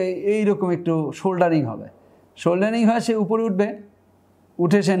সে একটু এইরকম একটু শোল্ডারিং হবে শোল্ডারিং হয়ে সে উপরে উঠবে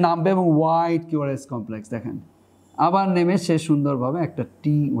উঠে সে নামবে এবং ওয়াইড কিউআরএস কমপ্লেক্স দেখেন আবার নেমে সে সুন্দরভাবে একটা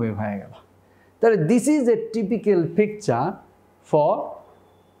টি ওয়েভ হয়ে গেল তাহলে this is a typical picture for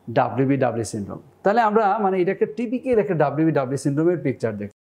WPW syndrome তাহলে আমরা মানে এটা একটা টিপিক্যাল একটা WPW সিন্ড্রোমের পিকচার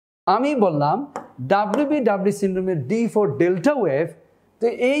দেখি আমি বললাম WPW সিন্ড্রোমের D for delta wave তো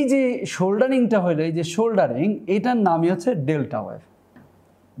এই যে শোল্ডারিংটা হলো এই যে শোল্ডারিং এটার নামই হচ্ছে ডেল্টা ওয়েভ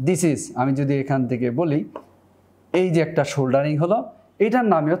দিস ইজ আমি যদি এখান থেকে বলি এই যে একটা শোল্ডারিং হলো এটার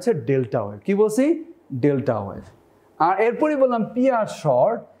নামই হচ্ছে ডেল্টা ওয়েভ কি বলছি ডেল্টা ওয়েভ আর এরপরে বললাম পি আর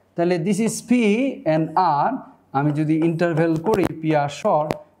শর্ট তাহলে দিস ইজ পি অ্যান্ড আর আমি যদি ইন্টারভেল করি পি আর শর্ট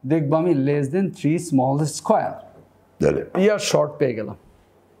দেখবো আমি লেস দেন 3 স্মল স্কোয়ার তাহলে পি আর শর্ট পেয়ে গেলাম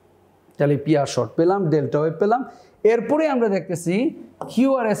তাহলে পি আর শর্ট পেলাম ডেল্টা ওয়েভ পেলাম এরপরে আমরা দেখতেছি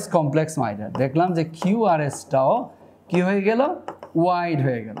কিউআরএস কমপ্লেক্স মাইডার দেখলাম যে কিউআরএসটাও কি হয়ে গেল ওয়াইড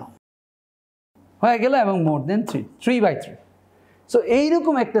হয়ে গেল এবং মোর দেন 3/3 সো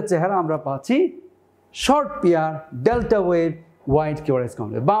এইরকম একটা চেহারা আমরা পাচ্ছি short PR delta wave wide QRS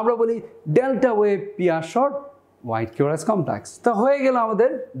complex বা আমরা বলি delta wave PR short wide QRS complex তো হয়ে গেল আমাদের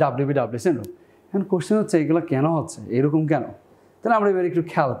WPW সিন্ড্রোম এখন কোশ্চেন হচ্ছে এগুলো কেন হচ্ছে এরকম কেন তাহলে আমরা এবার একটু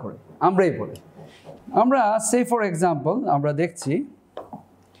খেয়াল করি আমরাই বলি আমরা সে ফর এক্সাম্পল আমরা দেখছি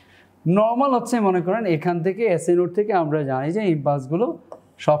নর্মাল হচ্ছে মনে করেন এখান থেকে এসএ নোড থেকে আমরা জানি যে ইম্পালসগুলো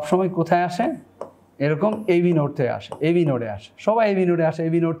সবসময় কোথায় আসে এরকম এবি নোড থেকে আসে এবি নোডে আসে সবাই এবি নোডে আসে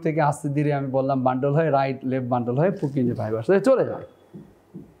এবি নোড থেকে আস্তে ধীরে আমি বললাম বান্ডল হয়ে রাইট লেফট বান্ডল হয়ে পুকিঞ্জে ফাইবার সাথে চলে যায়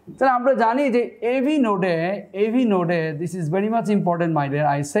তাহলে আমরা জানি যে এবি নোডে this is very much important my dear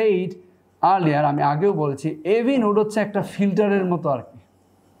I said earlier আমি আগেও বলেছি এবি নোড হচ্ছে একটা ফিল্টারের মতো আর কি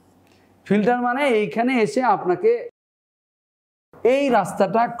ফিল্টার মানে এইখানে এসে আপনাকে এই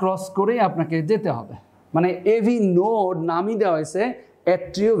রাস্তাটা ক্রস করে আপনাকে যেতে হবে মানে এভি নোড নামই দেওয়া হয়েছে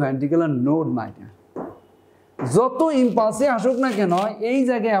অ্যাট্রিওভেন্ট্রিকুলার নোড মাইটা যত ইম্পালসে আসুক না কেন এই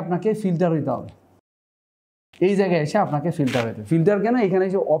জায়গায় আপনাকে ফিল্টার হইতে হবে এই জায়গায় এসে আপনাকে ফিল্টার হইতে ফিল্টার কেন এখানে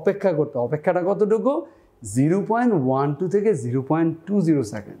এসে অপেক্ষা করতে অপেক্ষাটা কতটুকু 0.12 থেকে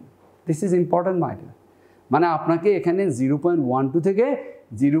 0.20 সেকেন্ড দিস ইজ ইম্পর্টেন্ট মাইটা মানে আপনাকে এখানে 0.12 থেকে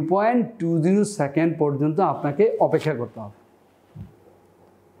 0.20 সেকেন্ড পর্যন্ত আপনাকে অপেক্ষা করতে হবে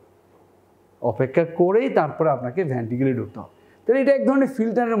অপেক্ষা করেই তারপরে আপনাকে ভেন্ট্রিকুলে ঢুকতে হবে তাহলে এটা এক ধরনের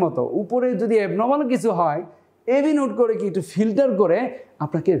ফিল্টারের মতো উপরে যদি অ্যাবনর্মাল কিছু হয় এবি নোট করে কি একটু ফিল্টার করে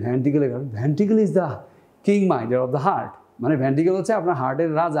আপনাকে ভেন্ট্রিকুলে ভেন্ট্রিকুল is the king মাইন্ডার of the heart মানে ভেন্ট্রিকুল হচ্ছে আপনার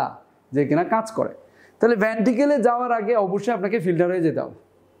হার্টের রাজা যে কিনা কাজ করে তাহলে ভেন্ট্রিকুলে যাওয়ার আগে অবশ্যই আপনাকে ফিল্টার হয়ে যেতে হবে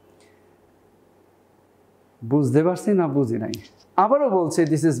বুঝতে পারছি না বুঝি নাই আবারও বলছে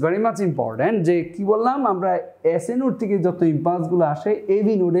this is very much important যে কি বললাম আমরা এসএ নোড থেকে যত ইম্পালসগুলো আসে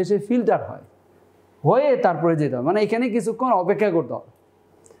এবি নোডে এসে ফিল্টার হয়ে তারপরে যেতে হবে মানে এখানে কিছুক্ষণ অপেক্ষা করতে হবে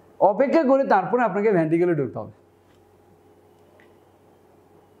অপেক্ষা করে তারপরে আপনাকে ভেন্ট্রিকুলে ঢুকতে হবে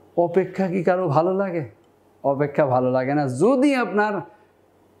অপেক্ষা কি কারো ভালো লাগে অপেক্ষা ভালো লাগে না যদি আপনার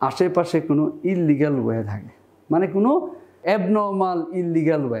আশেপাশে কোনো ইললিগাল ওয়ে থাকে মানে কোনো অ্যাবনর্মাল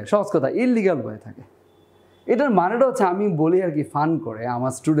ইললিগাল ওয়ে সহজ কথা ইললিগাল ওয়ে থাকে এটার মানেটা হচ্ছে আমি বলি আর কি ফান করে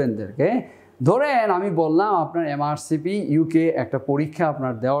আমার স্টুডেন্টদেরকে ধরেন আমি বললাম আপনার MRCP UK একটা পরীক্ষা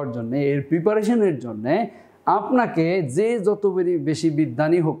আপনার দেওয়ার জন্য এর প্রিপারেশনের জন্য আপনাকে যে যত বেশি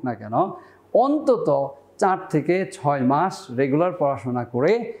বিদ্বানী হোক না কেন অন্তত 4 থেকে 6 মাস রেগুলার পড়াশোনা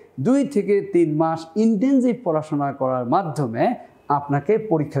করে 2 থেকে 3 মাস ইন্টেনসিভ পড়াশোনা করার মাধ্যমে আপনাকে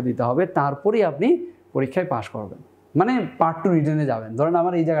পরীক্ষা দিতে হবে তারপরেই আপনি পরীক্ষায় পাশ করবেন মানে পার্ট 2 রিটেনে যাবেন ধরেন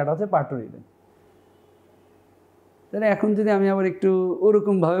আমার এই জায়গাটা হচ্ছে পার্ট 2 রিটেন তাহলে এখন যদি আমি আবার একটু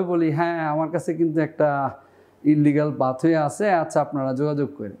ওরকমভাবে বলি হ্যাঁ আমার কাছে কিন্তু একটা ইললিগাল পাথওয়ে আছে আচ্ছা আপনারা যোগাযোগ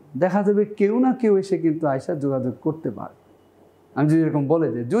করেন দেখা যাবে কেউ না কেউ এসে কিন্তু আয়সা যোগাযোগ করতে পারে আমি যদি এরকম বলে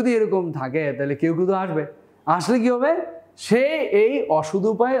দিই, যদি এরকম থাকে তাহলে কেউ কিন্তু আসবে, আসলে কি হবে, সে এই অসৎ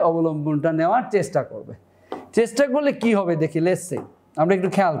উপায় অবলম্বনটা নেওয়ার চেষ্টা করবে। চেষ্টা করলে কি হবে দেখি, লেটস সে আমরা একটু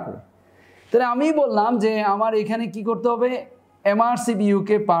খেয়াল করি। তাহলে আমি বললাম যে আমার এখানে কি করতে হবে, MRCP UK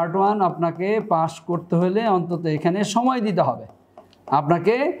পার্ট 1 আপনাকে পাস করতে হলে অন্তত এখানে সময় দিতে হবে,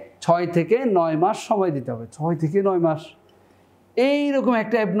 আপনাকে 6 থেকে 9 মাস সময় দিতে হবে। 6 থেকে 9 মাস এইরকম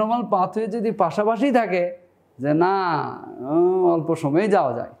একটা অ্যাবনর্মাল পাথওয়ে যদি পাশাপাশি থাকে যে না অল্প সময়ে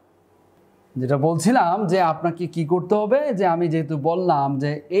যাওয়া যায়, যেটা বলছিলাম যে আপনাকে কি করতে হবে, যে আমি যেহেতু বললাম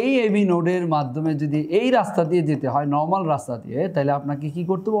যে এই এবি নোডের মাধ্যমে যদি এই রাস্তা দিয়ে যেতে হয় নর্মাল রাস্তা দিয়ে, তাহলে আপনাকে কি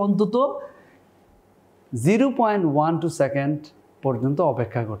করতে হবে, অন্তত 0.12 সেকেন্ড পর্যন্ত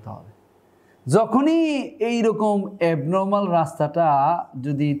অপেক্ষা করতে হবে। যখনই এই রকম অ্যাবনর্মাল রাস্তাটা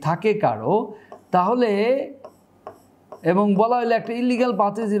যদি থাকে কারো, তাহলে এবং বলা হলে একটা ইলিগাল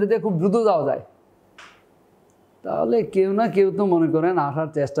পাথে যেটাতে খুব দ্রুত যাওয়া যায়, তাহলে কেউ না কেউ তো মনে করেন আসার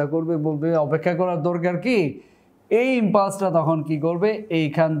চেষ্টা করবে, বলবে অপেক্ষা করার দরকার কি, এই ইম্পালসটা তখন কি করবে,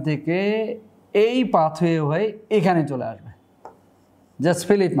 এইখান থেকে এই পাথওয়ে হয়ে এখানে চলে আসবে। Just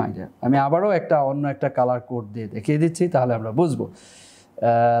feel it my dear. আমি আবারও অন্য একটা কালার কোড দিয়ে দেখিয়ে দিচ্ছি, তাহলে আমরা বুঝবো।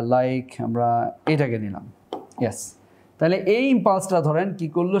 লাইক আমরা এটাকে নিলাম, ইয়েস। তাহলে এই ইম্পালসটা ধরেন কি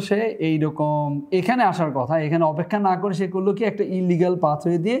করলো, সে এইরকম এখানে আসার কথা, এখানে অপেক্ষা না করে সে করলো কি, একটা ইলিগাল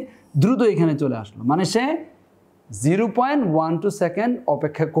পাথওয়ে দিয়ে দ্রুত এখানে চলে আসলো, মানে সে 0.12 সেকেন্ড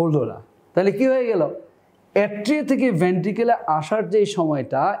অপেক্ষা করলো না। তাহলে কি হয়ে গেল, অ্যাট্রিয়া থেকে ভেন্ট্রিকেলে আসার যে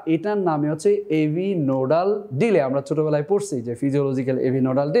সময়টা, এটার নামে হচ্ছে এভি নোডাল ডিলে। আমরা ছোটবেলায় পড়ছি যে physiological AV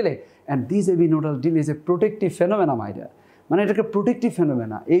nodal delay, and this AV nodal delay is a protective phenomena my dear. মানে এটাকে প্রোটেক্টিভ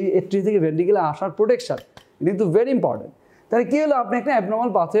ফেনোমেনা, এই অ্যাট্রিয়া থেকে ভেন্ট্রিকেলে আসার প্রোটেকশন, এটা কিন্তু ভেরি ইম্পর্টেন্ট। তাহলে কী হলো, আপনি একটা অ্যাবনর্মাল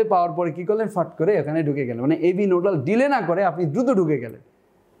পাথওয়ে পাওয়ার পরে কী করলেন, ফাট করে এখানে ঢুকে গেলেন, মানে এভি নোডাল ডিলে না করে আপনি দ্রুত ঢুকে গেলেন।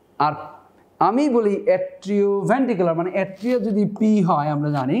 আর আমি বলি অ্যাট্রিও ভেন্ট্রিকুলার, মানে অ্যাট্রিয়া যদি পি হয় আমরা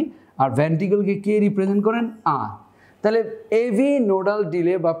জানি, আর ভেন্ট্রিকলকে কে রিপ্রেজেন্ট করেন, আর। তাহলে এভি নোডাল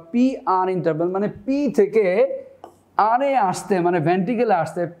ডিলে বা পি আর ইন্টারভ্যাল, মানে পি থেকে আর এ আসতে, মানে ভেন্ট্রিকেলে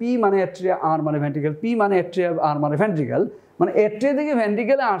আসতে, পি মানে অ্যাট্রিয়া, আর মানে ভেন্ট্রিকেল, পি মানে অ্যাট্রিয়া, আর মানে ভেন্ট্রিকেল, মানে অ্যাট্রিয়া থেকে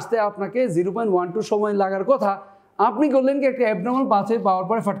ভেন্ট্রিকেলে আসতে আপনাকে 0.12 সময় লাগার কথা, আপনি করলেন কি একটা অ্যাবনর্মাল পাথওয়ে পাওয়ার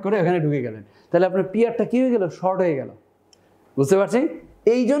পরে ফাট করে এখানে ঢুকে গেলেন। তাহলে আপনার পিআরটা কী হয়ে গেল, শর্ট হয়ে গেল। বুঝতে পারছি?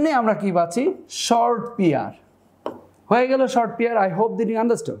 এই জন্যে আমরা কি পাচ্ছি, শর্ট পিআর হয়ে গেল, short PR. I hope that you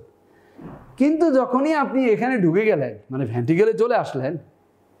understood. কিন্তু যখনই আপনি এখানে ঢুকে গেলেন, মানে ভেন্ট্রিকেলে চলে আসলেন,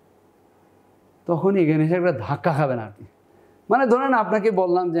 তখন এখানে এসে একটা ধাক্কা খাবেন আর কি। মানে ধরেন আপনাকে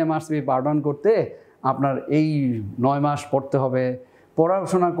বললাম যে MRCP পার্ট 1 করতে আপনার এই 9 মাস পড়তে হবে,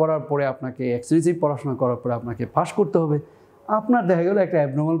 পড়াশোনা করার পরে আপনাকে এক্সটেন্সিভ পড়াশোনা করার পরে আপনাকে পাস করতে হবে। আপনার দেখা গেলো একটা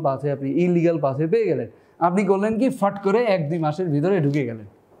অ্যাবনর্মাল পাথওয়ে, আপনি ইলিগাল পাথওয়ে পেয়ে গেলেন, আপনি করলেন কি, ফাট করে 1-2 মাসের ভিতরে ঢুকে গেলেন।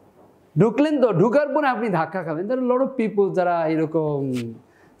 ঢুকলেন তো, ঢুকার পরে আপনি ধাক্কা খাবেন। ধরেন লট অফ পিপল যারা এরকম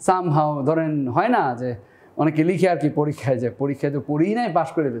সামহাও, ধরেন হয় না যে অনেকে লিখে আর কি পরীক্ষায়, যে পরীক্ষায় তো পড়েই নাই, পাস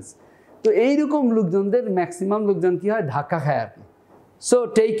করে ফেলছে, তো এইরকম লোকজনদের ম্যাক্সিমাম লোকজন কী হয়, ধাক্কা খায় আর কি। So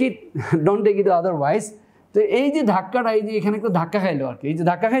take it, don't take it otherwise. তো এই যে ধাক্কাটা, এই যে এখানে একটা ধাক্কা খাইলো আর কি, এই যে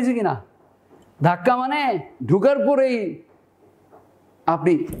ধাক্কা খাইছে কি না, ধাক্কা মানে ঢুকার পরেই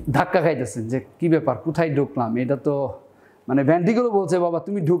আপনি ধাক্কা খাইতেছেন যে কী ব্যাপার, কোথায় ঢুকলাম, এটা তো মানে ভেন্ট্রিকেলও বলছে বাবা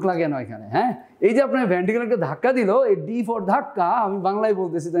তুমি ঢুকলা কেন এখানে। হ্যাঁ, এই যে আপনার ভেন্ট্রিকেল একটা ধাক্কা দিল, এই ডি ফর ধাক্কা, আমি বাংলায়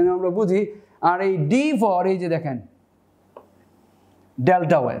বলতেছি তাই আমরা বুঝি, আর এই ডি ফর এই যে দেখেন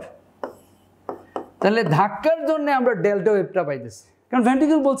ডেল্টা ওয়েভ। তাহলে ধাক্কার জন্য আমরা ডেল্টা ওয়েভটা পাইতেছি, কারণ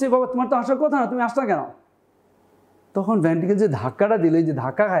ভেন্ট্রিকেল বলছে বাবা তোমার তো আসার কথা না, তুমি আসলা কেন। তখন ভেন্ট্রিকেল যে ধাক্কাটা দিল, এই যে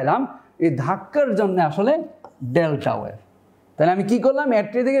ধাক্কা খাইলাম, এই ধাক্কার জন্য আসলে ডেল্টা ওয়েভ। তাহলে আমি কি করলাম,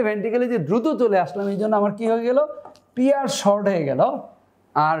 অ্যাট্রিয়া থেকে ভেন্ট্রিকেলে যে দ্রুত চলে আসলাম, এই জন্য আমার কি হয়ে গেল, পিআর শর্ট হয়ে গেল।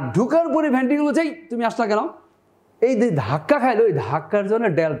 আর ঢুকার পরে ভেন্ট্রিকেল বলছে তুমি আসলা কেন, এই যে ধাক্কা খাইলো, এই ধাক্কার জন্য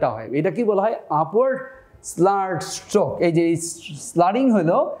ডেল্টা ওয়েভ। এটা কি বলা হয়, আপওয়ার্ড স্লার্ড স্ট্রোক। এই যে স্লারিং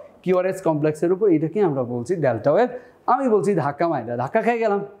হলো কিউআরএস কমপ্লেক্সের উপর, এটাকে আমরা বলছি ডেল্টা ওয়েভ। আমি বলছি ধাক্কা মাইরা, ধাক্কা খেয়ে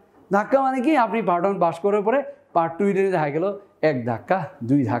গেলাম। ধাক্কা মানে কি, আপনি পার্ট 1 পাস করার পরে পার্ট 2 দেখা গেল 1 ধাক্কা,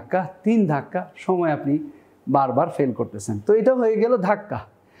 2 ধাক্কা, 3 ধাক্কা, সময় আপনি বারবার ফেল করতেছেন। তো এটা হয়ে গেল ধাক্কা।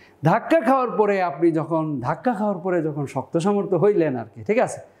 ধাক্কা খাওয়ার পরে আপনি যখন শক্ত সামর্থ্য হইলেন আর কি, ঠিক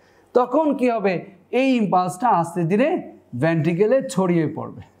আছে, তখন কি হবে, এই ইম্পালসটা আস্তে ধীরে ভেন্ট্রিকেলে ছড়িয়ে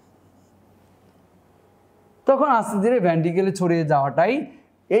পড়বে। তখন আস্তে ধীরে ভেন্ট্রিকেলে ছড়িয়ে যাওয়াটাই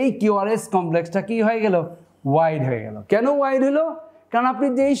এই কিউআরএস কমপ্লেক্সটা কি হয়ে গেল, ওয়াইড হয়ে গেল। কেন ওয়াইড হলো, কারণ আপনি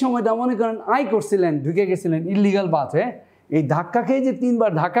যে এই সময়টা মনে করেন আই করছিলেন, ঢুকে গেছিলেন ইলিগাল পাথে, এই ধাক্কা খেয়ে যে 3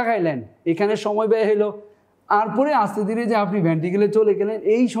 বার ধাক্কা খাইলেন, এখানে সময় ব্যয় হলো। আর পরে আস্তে ধীরে যে আপনি ভেন্ট্রিকেলে চলে গেলেন,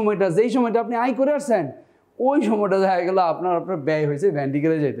 এই সময়টা যেই সময়টা আপনি আই করে আসছেন, ওই সময়টা দেখা গেল আপনার ব্যয় হয়েছে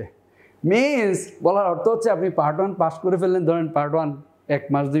ভেন্ট্রিকেলে যেতে। মিনস বলার অর্থ হচ্ছে আপনি পার্ট 1 পাস করে ফেললেন, ধরেন পার্ট 1 1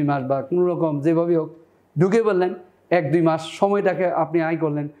 মাস 2 মাস বা কোনো রকম যেভাবেই হোক ঢুকে বললেন, 1-2 মাস সময়টাকে আপনি আয়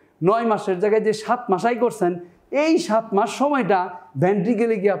করলেন, 9 মাসের জায়গায় যে 7 মাস আয় করছেন, এই 7 মাস সময়টা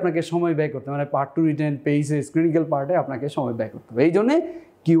ভেন্ট্রিকেলে গিয়ে আপনাকে সময় ব্যয় করতে হবে, মানে পার্ট 2 রিটেন পেইসেস ক্লিনিক্যাল পার্টে আপনাকে সময় ব্যয় করতে হবে। এই জন্যে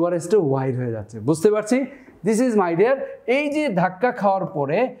কিউআরএসটা ওয়াইড হয়ে যাচ্ছে, বুঝতে পারছি? This is my dear. এই যে ধাক্কা খাওয়ার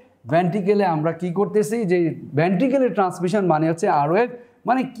পরে ভেন্ট্রিকেলে আমরা কি করতেছি, যে ভেন্ট্রিকেলে ট্রান্সমিশন মানে হচ্ছে আরওএফ,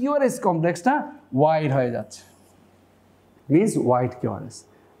 মানে কিউআরএস কমপ্লেক্সটা ওয়াইড হয়ে যাচ্ছে, মিনস ওয়াইড কিউআরএস।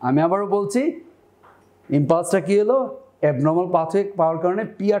 আমি আবারও বলছি, ইম্পালসটা কী হলো, অ্যাবনর্মাল পাথওয়ে পাওয়ার কারণে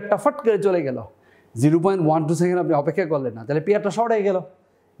পিআরটা ফট করে চলে গেল, 0.12 সেকেন্ড আপনি অপেক্ষা করলেন না, তাহলে পিআরটা শর্ট হয়ে গেল,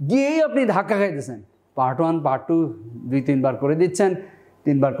 গিয়েই আপনি ধাক্কা খাইতেছেন। পার্ট 1 পার্ট 2 2-3 বার করে দিচ্ছেন,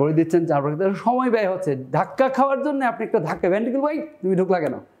 3 বার করে দিচ্ছেন, 4 বার, সময় ব্যয় হচ্ছে। ধাক্কা খাওয়ার জন্য আপনি একটা ধাক্কা, ভেন্ট্রিকেল ভাই তুমি ঢুকলা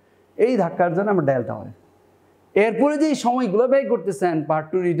কেন, এই ধাক্কার জন্য আমরা ডেল্টা হয়। এরপরে যে সময়গুলো ব্যয় করতেছেন, পার্ট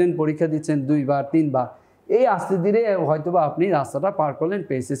 2 রিটেন পরীক্ষা দিচ্ছেন 2 বার 3 বার, এই আস্তে ধীরে হয়তো বা আপনি রাস্তাটা পার করলেন,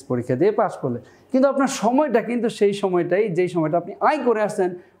 পেসিস পরীক্ষা দিয়ে পাস করলেন, কিন্তু আপনার সময়টা কিন্তু সেই সময়টাই, যেই সময়টা আপনি আয় করে আসছেন,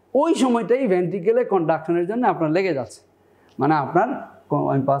 ওই সময়টাই ভেন্ট্রিকেলে কন্ডাকশনের জন্য আপনার লেগে যাচ্ছে। মানে আপনার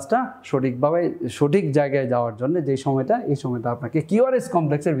ইম্পালসটা সঠিকভাবে সঠিক জায়গায় যাওয়ার জন্য যেই সময়টা, এই সময়টা আপনাকে কিউআরএস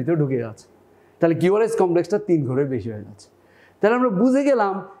কমপ্লেক্সের ভিতরে ঢুকে যাচ্ছে। তাহলে কিউআরএস কমপ্লেক্সটা 3 ঘরের বেশি হয়ে যাচ্ছে। তাহলে আমরা বুঝে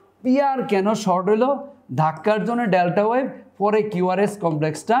গেলাম পিআর কেন শর্ট হলো, ধাক্কার জন্য ডেল্টা ওয়েভ, পরে কিউআরএস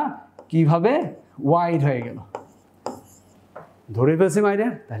কমপ্লেক্সটা কীভাবে ওয়াইড হয়ে গেল, ধরে ফেলছি মাইরে।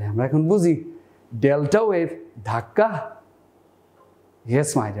 তাহলে আমরা এখন বুঝি ডেল্টা ওয়েভ ধাক্কা, ইয়েস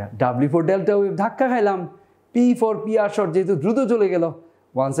মাইরা, ডাব্লিউ ফর ডেল্টা ওয়েভ ধাক্কা খাইলাম, পি ফর পিআর শর্ট যেহেতু দ্রুত চলে গেল,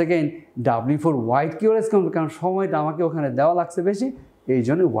 once again W for wide QRS complex, কারণ সময়টা আমাকে ওখানে দেওয়া লাগছে বেশি, এই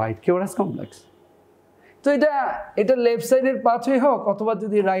জন্য ওয়াইড কিউআরএস কমপ্লেক্স। তো এটা লেফট সাইডের পাথওয়ে হোক অথবা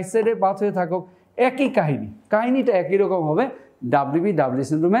যদি রাইট সাইডের পাথওয়ে থাকুক, একই কাহিনীটা একই রকম হবে WPW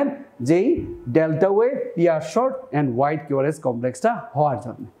সিন্ড্রোমের যেই delta wave PR short and wide QRS কমপ্লেক্সটা হওয়ার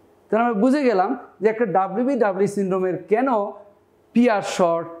জন্য। তাহলে আমরা বুঝে গেলাম যে একটা WPW সিন্ড্রোমের কেন PR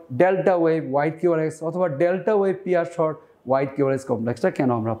short, delta wave, wide QRS অথবা delta wave PR short, wide QRS কমপ্লেক্সটা কেন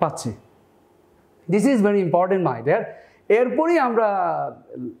আমরা পাচ্ছি। This is very important my dear. এরপরই আমরা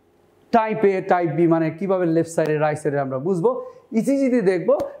টাইপ এ, টাইপ বি মানে কীভাবে লেফট সাইডে রাইট সাইডে আমরা বুঝবো। ইসিজিতে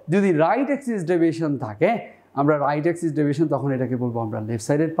দেখবো যদি রাইট অ্যাক্সিস ডেভিয়েশন থাকে, আমরা রাইট অ্যাক্সিস ডেভিয়েশন তখন এটাকে বলবো আমরা লেফট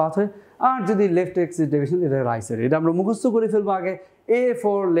সাইডের পাথওয়ে, আর যদি লেফট অ্যাক্সিস ডেভিয়েশন এটা রাইট সাইড। এটা আমরা মুখস্থ করে ফেলবো আগে। এ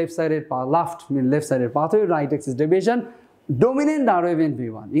ফর লেফট সাইডের লেফট সাইডের pathway, right Axis deviation, dominant RF in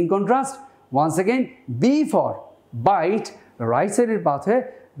V1. In contrast, once again, B for bite, right sided pathway,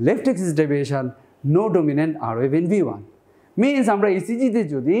 left axis deviation, no dominant RF in V1. Means আমরা ECG তে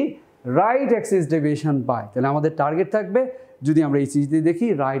যদি right axis deviation পাই, তাহলে আমাদের target থাকবে, যদি আমরা ECG তে দেখি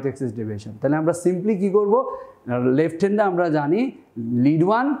right axis deviation, তাহলে আমরা সিম্পলি কি করব, লেফট হ্যান্ডে আমরা জানি লিড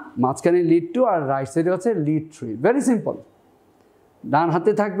 1, মাঝখানে লিড 2 আর রাইট সাইডে হচ্ছে লিড 3। Very simple. ডান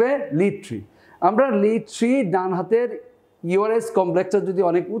হাতে থাকবে লিড 3। আমরা লিড 3 ডান হাতের ইউআরএস কমপ্লেক্সটা যদি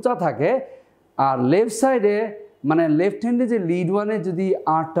অনেক উঁচা থাকে, আর লেফট সাইডে মানে লেফট হ্যান্ডে যে লিড 1-এ যদি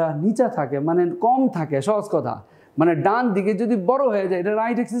আরটা নিচা থাকে, মানে কম থাকে, সহজ কথা, মানে ডান দিকে যদি বড় হয়ে যায় এটা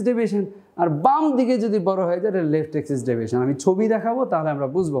রাইট অ্যাক্সিস ডেভিয়েশন, আর বাম দিকে যদি বড় হয়ে যায় এটা লেফট অ্যাক্সিস ডেভিয়েশন। আমি ছবি দেখাবো তাহলে আমরা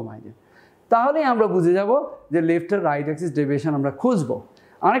বুঝবো মাইন্ডে, তাহলেই আমরা বুঝে যাব যে লেফটের রাইট অ্যাক্সিস ডেভিয়েশন আমরা খুঁজবো।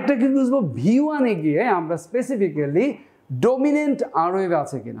 আরেকটা কি খুঁজবো, V1-এ গিয়ে আমরা স্পেসিফিক্যালি ডোমিনেন্ট আরওয়েভ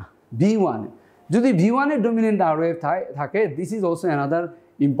আছে কিনা। V1-এ যদি V1-এর ডোমিনেন্ট আরওয়েভ থাকে, this is also another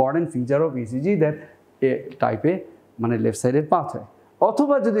important feature of ECG that a টাইপে মানে লেফট সাইডের পাথওয়ে।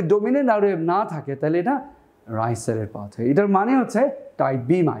 অথবা যদি ডোমিনেন্ট আরওয়েভ না থাকে তাহলে এটা রাইট সাইডের পাথওয়ে। এটার মানে হচ্ছে টাইপ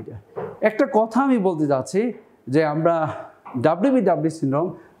বি মাইডার। একটা কথা আমি বলতে যাচ্ছি যে আমরা WPW syndrome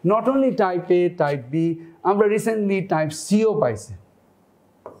not only type A, type B, আমরা রিসেন্টলি টাইপ সিও পাইছি।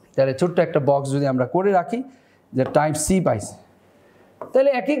 তাহলে ছোট্ট একটা বক্স যদি আমরা করে রাখি যে টাইপ সি পাইছে,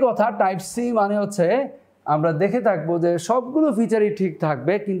 তাহলে একই কথা, টাইপ সি মানে হচ্ছে আমরা দেখে থাকবো যে সবগুলো ফিচারই ঠিক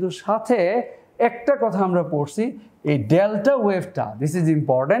থাকবে, কিন্তু সাথে একটা কথা আমরা পড়ছি, এই ডেল্টা ওয়েভটা, দিস ইজ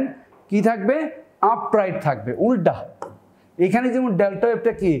ইম্পর্টেন্ট, কি থাকবে, আপরাইট থাকবে, উল্টা। এখানে যেমন ডেল্টা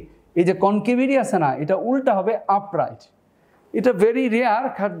ওয়েভটা কি, এই যে কনকেভিটি আছে না, এটা উল্টা হবে আপরাইট। এটা ভেরি রেয়ার,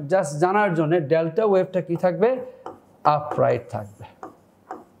 জাস্ট জানার জন্য ডেল্টা ওয়েভটা কি থাকবে, আপরাইট থাকবে।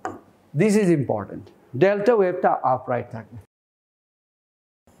 This is important, delta ওয়েভটা upright থাকবে।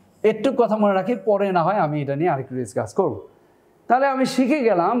 একটু কথা মনে রাখি, পরে না হয় আমি এটা নিয়ে আরেকটু ডিসকাস করব। তাহলে আমি শিখে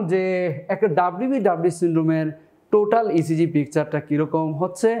গেলাম যে একটা WPW সিন্ড্রোমের টোটাল ইসিজি পিকচারটা কীরকম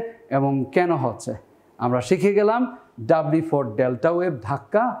হচ্ছে এবং কেন হচ্ছে। আমরা শিখে গেলাম W ফর ডেল্টা ওয়েভ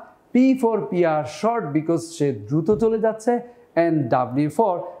ধাক্কা, P for PR short because সে দ্রুত চলে যাচ্ছে, and W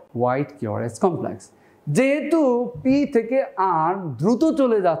for wide QRS complex. যেহেতু পি থেকে আর দ্রুত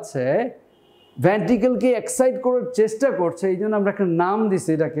চলে যাচ্ছে, ভেন্ট্রিকেলকে এক্সাইট করার চেষ্টা করছে, এই জন্য আমরা একটা নাম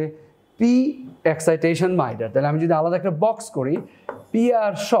দিছি এটাকে পি এক্সাইটেশন মাইটার। তাহলে আমি যদি আলাদা একটা বক্স করি, পি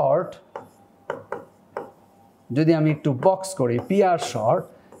আর শর্ট, যদি আমি একটু বক্স করি পি আর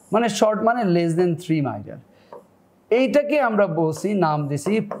শর্ট মানে লেস দেন 3 মাইটার, এইটাকে আমরা বলছি নাম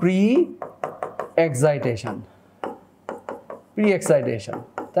দিছি প্রি এক্সাইটেশন।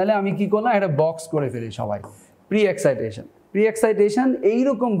 তাহলে আমি কি করলাম, একটা বক্স করে ফেলি সবাই, প্রি এক্সাইটেশন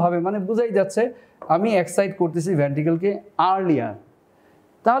এইরকমভাবে মানে বোঝাই যাচ্ছে আমি এক্সাইট করতেছি ভেন্ট্রিকেলকে আর্লিয়ার।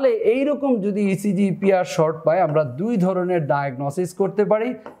 তাহলে এইরকম যদি ইসিজি পিআর শর্ট পায়, আমরা দুই ধরনের ডায়াগনোসিস করতে পারি,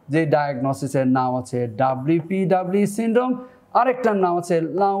 যে ডায়াগনোসিসের নাম আছে WPW সিনড্রোম, আরেকটার নাম আছে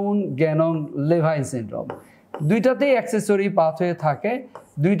লাউন গ্যানং লেভাইন সিনড্রোম। দুইটাতেই অ্যাক্সেসরি পাথওয়ে থাকে,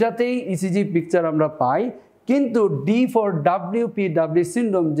 দুইটাতেই ইসিজি পিকচার আমরা পাই, কিন্তু ডি ফর WPW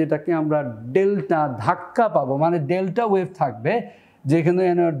সিনড্রোম যেটাকে আমরা ডেল্টা ধাক্কা পাবো, মানে ডেল্টা ওয়েভ থাকবে, যেখানে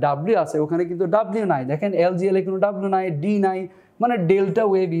ডাব্লিউ আছে ওখানে কিন্তু ডাব্লিউ নাই। দেখেন LGL এ কোনো ডাব্লিউ নাই, ডি নাই, মানে delta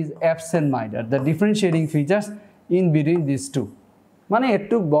wave is absent mightier, the differentiating features in between this two. মানে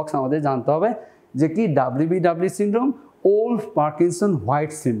একটু বক্স আমাদের জানতে হবে যে কি WPW syndrome, old Parkinson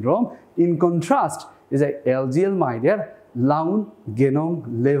white syndrome, in contrast is a LGL mightier লাউন গেনং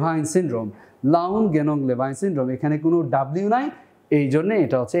লেভাইন syndrome. লাউন গেনং লেভাইন syndrome এখানে কোনো ডাব্লিউ নাই, এই জন্য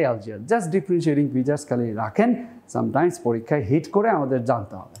এটা হচ্ছে LGL। জাস্ট ডিফারেন্সিয়েটিং ফিচার্স খালি রাখেন, সামটাইমস পরীক্ষায় হিট করে আমাদের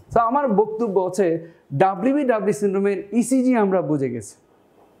জানতে হবে। তো আমার বক্তব্য হচ্ছে WPW সিনড্রোমের ইসিজি আমরা বুঝে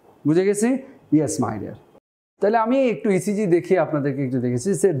গেছি। Yes my dear. তাহলে আমি একটু ইসিজি দেখি আপনাদেরকে একটু দেখেছি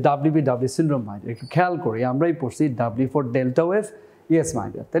যে WPW সিনড্রোম মাই ডিয়ার, একটু খেয়াল করি। আমরাই পড়ছি W for delta wave. Yes my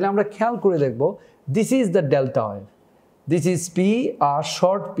dear. তাহলে আমরা খেয়াল করে দেখব, this is the delta wave, this is P R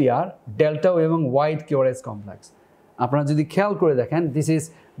short PR delta wave এবং হোয়াইট কিউআরএস কমপ্লেক্স। আপনারা যদি খেয়াল করে দেখেন, this is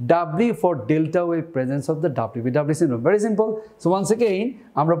W for delta wave presence of the WPW syndrome. Very simple. So once again,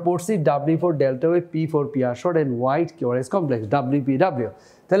 আমরা পড়ছি W for delta wave, P for PR short and white QRS complex, WPW.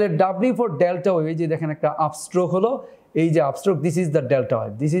 তাহলে W for delta wave, এই যে দেখেন একটা আপস্ট্রোক হলো, এই যে আপস্ট্রোক, this is the delta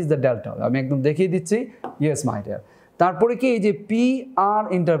wave, this is the delta wave. আমি একদম দেখিয়ে দিচ্ছি। Yes my dear. তারপরে কি এই যে PR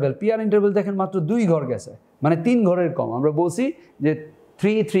ইন্টারভেল দেখেন মাত্র 2 ঘর গেছে, মানে 3 ঘরের কম। আমরা বলছি যে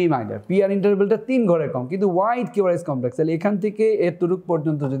 3 মাইটার, PR ইন্টারভেলটা 3 ঘরের কম, কিন্তু হোয়াইট কিউআরএস কমপ্লেক্স। তাহলে এখান থেকে এতটুকু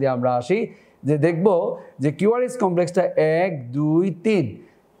পর্যন্ত যদি আমরা আসি, যে দেখব যে কিউআরএস কমপ্লেক্সটা 1 2 3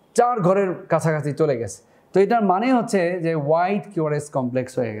 4 ঘরের কাছাকাছি চলে গেছে। তো এটার মানে হচ্ছে যে হোয়াইট কিউআরএস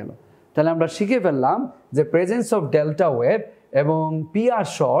কমপ্লেক্স হয়ে গেল। তাহলে আমরা শিখে ফেললাম যে প্রেজেন্স অফ ডেল্টা ওয়েভ এবং PR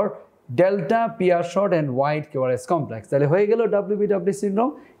short, delta PR short and white QRS complex. তাহলে হয়ে গেল WPW সিনড্রোম।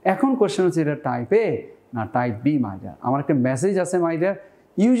 এখন কোশ্চেন হচ্ছে এটা টাইপ এ না টাইপ বি মাইটার। আমার একটা মেসেজ আছে মাইটার,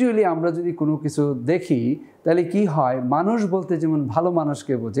 ইউজুয়ালি আমরা যদি কোনো কিছু দেখি তাহলে কি হয়, মানুষ বলতে যেমন ভালো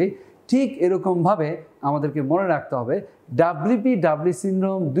মানুষকে বুঝি, ঠিক এরকমভাবে আমাদেরকে মনে রাখতে হবে WPW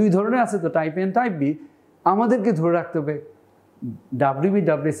সিনড্রোম 2 ধরনের আছে, তো টাইপ এ টাইপ বি। আমাদেরকে ধরে রাখতে হবে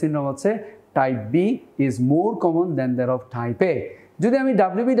WPW সিনড্রোম হচ্ছে type B is more common then that of type এ। যদি আমি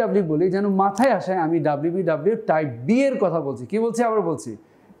WPW বলি যেন মাথায় আসে আমি WPW টাইপ বি এর কথা বলছি। কি বলছি? আবার বলছি,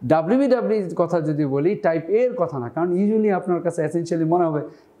 WPW কথা যদি বলি টাইপ এ এর কথা না, কারণ ইউজুয়ালি আপনার কাছে এসেনশিয়ালি মনে হবে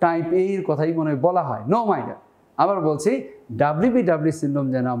টাইপ এ এর কথাই মনে বলা হয়। নো মাইডার। আবার বলছি, WPW সিনড্রোম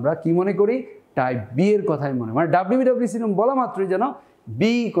যেন আমরা কি মনে করি, টাইপ বি এর কথাই মনে, মানে WPW সিনড্রোম বলা মাত্রই যেন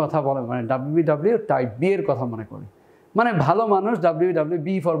বি কথা বলে, মানে WPW টাইপ বি এর কথা মনে করি। মানে ভালো মানুষ, WPW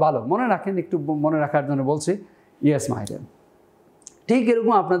বি ফর ভালো, মনে রাখেন, একটু মনে রাখার জন্য বলছি। ইয়েস মাইডার। ঠিক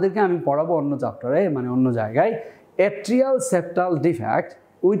এরকম আপনাদেরকে আমি পড়াবো অন্য চ্যাপ্টারে, মানে অন্য জায়গায়। অ্যাট্রিয়াল সেপ্টাল ডিফেক্ট,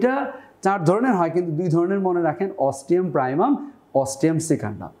 ওইটা 4 ধরনের হয়, কিন্তু 2 ধরনের মনে রাখেন, অস্টিয়াম প্রাইমাম, অস্টিয়াম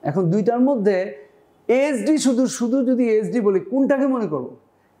সেকান্ডাম। এখন দুইটার মধ্যে এসডি, শুধু যদি এসডি বলি কোনটাকে মনে করব?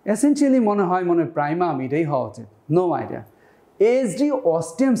 এসেনশিয়ালি মনে হয় প্রাইমাম, এটাই হওয়া উচিত। No idea. SD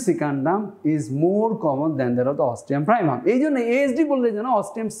অস্টিয়াম সেকান্ডাম is more common than that of the অস্টিয়াম প্রাইমাম। এই জন্য এসডি বললে যেন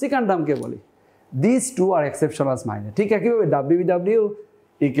অস্টিয়াম সেকান্ডামকে বলি। This 2 R exceptional mind. ঠিক একইভাবে WPW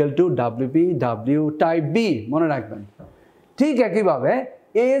equal to WPW type B মনে রাখবেন। ঠিক একইভাবে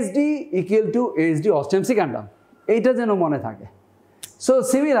ASD ইকুয়াল টু ASD অস্টিয়াম সেকান্ডাম, এইটা যেন মনে থাকে। সো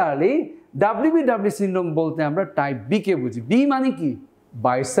সিমিলারলি WPW সিনড্রোম বলতে আমরা টাইপ বি কে বুঝি। বি মানে কি?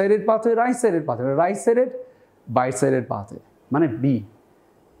 Byte sided pathway, right sided pathway, right sided byte sided pathway, মানে বি।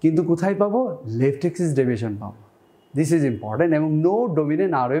 কিন্তু কোথায় পাবো? লেফট এক্সিস ডেভিয়েশন পাবো। This is important. এবং no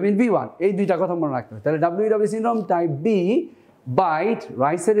dominant ROM in V1, এই দুইটা কথা মনে রাখতে হবে। তাহলে WPW syndrome type B, byte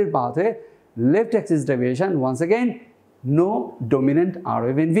right sided pathway, left axis deviation, once again no dominant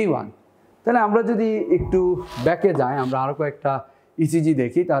ROM in V1। তাহলে আমরা যদি একটু ব্যাকে যাই, আমরা আরও কয়েকটা ইসিজি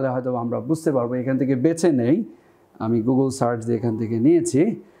দেখি, তাহলে হয়তো আমরা বুঝতে পারবো। এখান থেকে বেছে নেই, আমি গুগল সার্চ দিয়ে এখান থেকে নিয়েছি।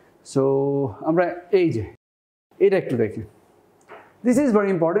 সো আমরা এই যে এটা একটু দেখি this is very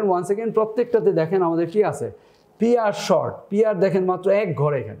important once again প্রত্যেকটাতে দেখেন আমাদের কি আছে পিআর শর্ট পিআর দেখেন মাত্র এক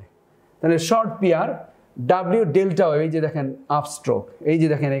ঘর এখানে তাহলে short PR W delta wave এই যে দেখেন আপস্ট্রোক এই যে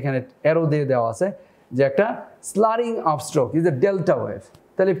দেখেন এখানে অ্যারো দিয়ে দেওয়া আছে যে একটা slurring আপস্ট্রোক is a delta wave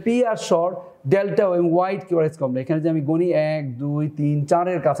তাহলে PR short delta wave white QRS complex এখানে যে আমি গণি 1 2 3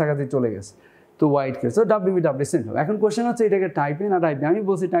 4 এর কাছাকাছি চলে গেছে তো white QRS so WPW syndrome এখন কোশ্চেন হচ্ছে এটাকে টাইপ এ না টাইপ বি আমি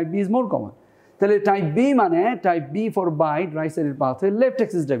বলছি type B is more common তাহলে টাইপ বি মানে type B for byte right সাইডের পাথওয়ে লেফট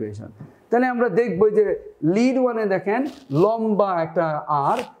অ্যাক্সিস ডেভিয়েশন তাহলে আমরা দেখব যে লিড 1 এ দেখেন লম্বা একটা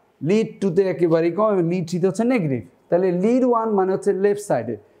আর লিড 2 তে একেবারে কম এবং লিড 3 তে হচ্ছে নেগেটিভ তাহলে লিড 1 মানে হচ্ছে লেফট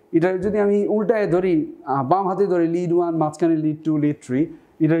সাইডে এটা যদি আমি উল্টায় ধরি বাম হাতে ধরি লিড 1 মাঝখানে লিড 2 লিড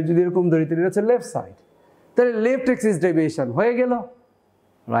 3 এটা যদি এরকম ধরি তাহলে এটা হচ্ছে লেফট সাইড তাহলে লেফট অ্যাক্সিস ডেভিয়েশন হয়ে গেল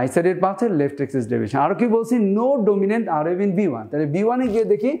রাইট সাইডের পাথে লেফট অ্যাক্সিস ডেভিয়েশন আর কি বলছি no dominant R wave in V1 তাহলে V1 এ গিয়ে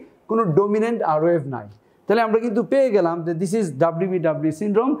দেখি কোনো ডমিনেন্ট আর ওয়েভ নাই তাহলে আমরা কিন্তু পেয়ে গেলাম যে this is WPW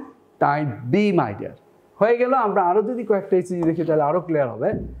syndrome type B my dear হয়ে গেল আমরা আরও যদি কয়েকটা ইসিজি দেখি তাহলে আরও ক্লিয়ার হবে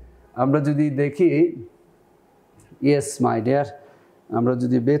আমরা যদি দেখি ইয়েস মাই ডিয়ার আমরা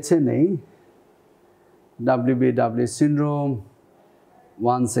যদি বেছে নেই WPW syndrome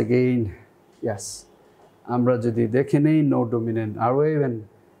once again yes আমরা যদি দেখে নেই no dominant R wave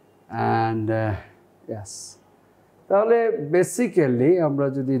and yes তাহলে বেসিক্যালি আমরা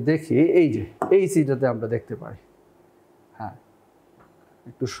যদি দেখি এই যে এই সিটাতে আমরা দেখতে পারি হ্যাঁ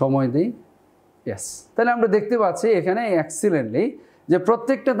একটু সময় দিই ইয়েস তাহলে আমরা দেখতে পাচ্ছি এখানে এক্সিলেন্টলি যে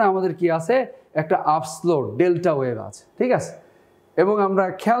প্রত্যেকটাতে আমাদের কি আছে একটা আপস্লো ডেল্টা ওয়েভ আছে ঠিক আছে এবং আমরা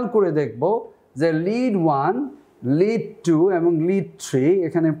খেয়াল করে দেখব যে লিড 1 লিড 2 এবং লিড 3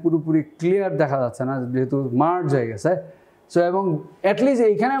 এখানে পুরোপুরি ক্লিয়ার দেখা যাচ্ছে না যেহেতু মার্জ হয়ে গেছে সো এবং অ্যাটলিস্ট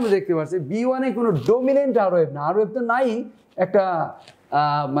এইখানে আমরা দেখতে পাচ্ছি B1 এ কোনো ডমিনেন্ট আর ওয়েভ না আর ওয়েভ তো নাই একটা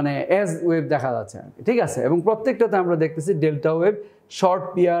মানে এজ ওয়েভ দেখা যাচ্ছে ঠিক আছে এবং প্রত্যেকটাতে আমরা দেখতেছি delta wave short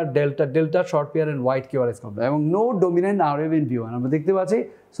PR delta delta short PR and white QRS complex এবং no dominant R wave in V1 আমরা দেখতে পাচ্ছি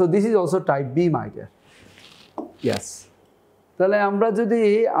so this is also type B my dear yes তাহলে আমরা যদি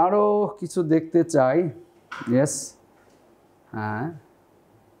আরও কিছু দেখতে চাই ইয়েস হ্যাঁ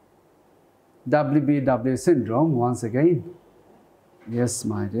WPW syndrome once again yes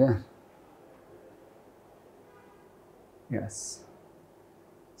my dear yes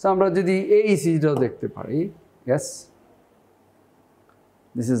so আমরা যদি এই ইসিজিটাও দেখতে পারি yes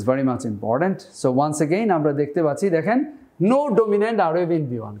this is very much important so once again আমরা দেখতে পাচ্ছি দেখেন no dominant R wave in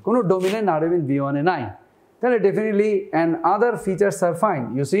V1 কোনো dominant R wave in V1 এ নাই তাহলে definitely and other features are fine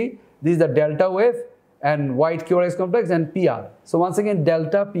you see this is the delta wave and white QRS complex and PR. So once again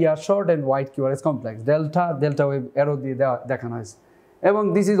delta PR short and white QRS complex. Delta wave arrow দিয়ে দেখানো হয়েছে এবং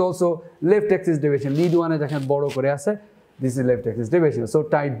this is also left axis deviation lead 1 এ দেখেন বড় করে আছে this is left axis deviation so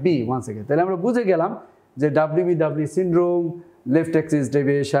type B once again তাহলে আমরা বুঝে গেলাম যে WPW syndrome left axis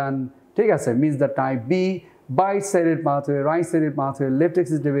deviation ঠিক আছে means the type B right sided pathway right sided pathway left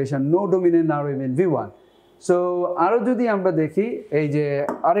axis deviation no dominant R wave in V1 so আরো যদি আমরা দেখি এই যে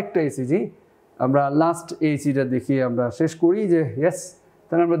আরেকটা ইসিজি আমরা লাস্ট এইচিটা দেখি আমরা শেষ করি যে ইয়েস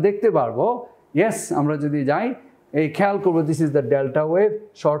তাহলে আমরা দেখতে পারবো ইয়েস আমরা যদি যাই এই খেয়াল করবো this is the delta wave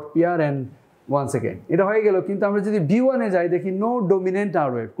short PR and once again এটা হয়ে গেল কিন্তু আমরা যদি V1 এ যাই দেখি নো ডমিনেন্ট আর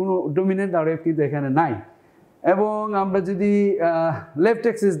ওয়েভ কোনো ডমিনেন্ট আর ওয়েভ কিন্তু এখানে নাই এবং আমরা যদি লেফট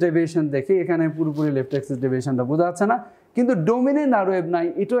অ্যাক্সিস ডেভিয়েশন দেখি এখানে পুরোপুরি লেফট অ্যাক্সিস ডেভিয়েশনটা বোঝা যাচ্ছে না কিন্তু ডমিনেন্ট আর ওয়েভ নাই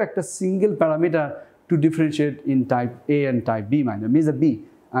এটাও একটা single parameter two differentiate in type A and type B minus means the B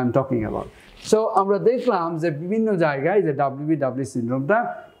I am talking about so আমরা দেখলাম যে বিভিন্ন জায়গায় যে WPW সিনড্রোমটা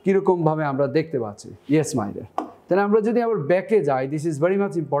কীরকমভাবে আমরা দেখতে পাচ্ছি ইয়েস মাই ডিয়ার তাহলে আমরা যদি আবার ব্যাকে যাই this is very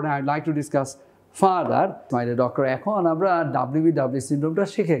much important I like to discuss further my dear doctor এখন আমরা WPW সিনড্রোমটা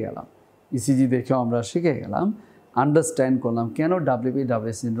শিখে গেলাম ইসিজি দেখেও আমরা শিখে গেলাম আন্ডারস্ট্যান্ড করলাম কেন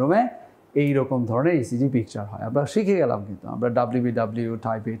WPW সিনড্রোমে এইরকম ধরনের ইসিজি পিকচার হয় আমরা শিখে গেলাম কিন্তু আমরা WPW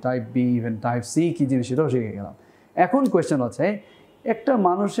টাইপ এ type B even type C কী জিনিস সেটাও শিখে গেলাম এখন কোয়েশ্চেন হচ্ছে একটা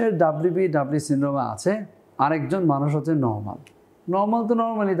মানুষের WPW সিনড্রোমে আছে আরেকজন মানুষ হচ্ছে নর্মাল তো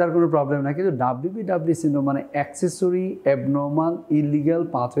নর্মালি তার কোনো প্রবলেম না কিন্তু WPW সিনড্রোম মানে অ্যাক্সেসরি অ্যাবনর্মাল ইলিগাল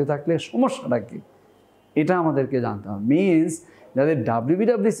পাথওয়ে থাকলে সমস্যাটা কি এটা আমাদেরকে জানতে হবে মিনস যাদের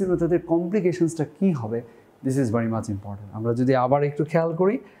WPW সিনড্রোম তাদের কমপ্লিকেশনসটা কী হবে this is very much important আমরা যদি আবার একটু খেয়াল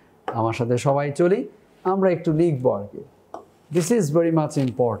করি আমার সাথে সবাই চলি আমরা একটু লিখব আর কি this is very much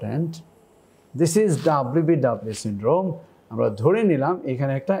important this is WPW syndrome আমরা ধরে নিলাম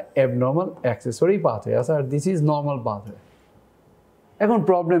এখানে একটা অ্যাবনর্মাল অ্যাক্সেসরি পাথওয়ে আছে আর দিস ইজ নর্মাল পাথওয়ে এখন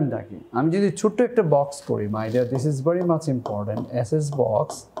প্রবলেমটা কি আমি যদি ছোট্ট একটা বক্স করি my dear this is very much important SS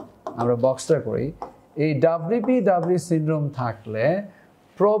box আমরা বক্সটা করি এই WPW সিনড্রোম থাকলে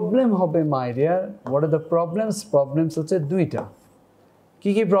প্রবলেম হবে my dear what are the problems হচ্ছে দুইটা কি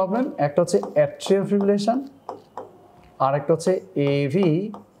কি প্রবলেম একটা হচ্ছে অ্যাট্রিয়াল ফিব্রিলেশন আর একটা হচ্ছে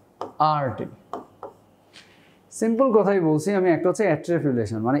AVRT সিম্পল কথাই বলছি আমি একটা হচ্ছে অ্যাট্রিয়াল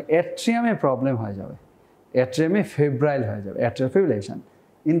ফিব্রিলেশন মানে অ্যাট্রিয়ামে প্রবলেম হয়ে যাবে অ্যাট্রিয়ামে ফেব্রাইল হয়ে যাবে atrial fibrillation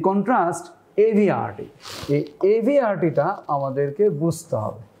in contrast AVRT এই AVRTটা আমাদেরকে বুঝতে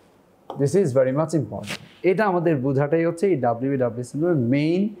হবে this is very much important এটা আমাদের বোঝাটাই হচ্ছে এই WPW সিন্ড্রোমের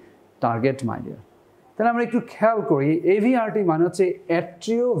main target my dear তাহলে আমরা একটু খেয়াল করি AVRT মানে হচ্ছে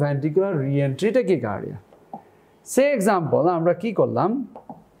অ্যাট্রিওভেন্ট্রিকুলার রিএন্ট্রি ট্যাকিকার্ডিয়া সে এক্সাম্পল আমরা কি করলাম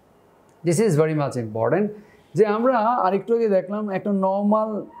this is very much important যে আমরা আরেকটু আগে দেখলাম একটা নর্মাল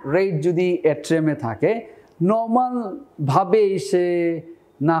রেট যদি অ্যাট্রিয়ামে থাকে নর্মালভাবে সে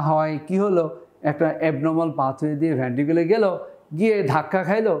না হয় কি হলো একটা অ্যাবনর্মাল পাথওয়ে দিয়ে ভেন্ট্রিকুলে গেল গিয়ে ধাক্কা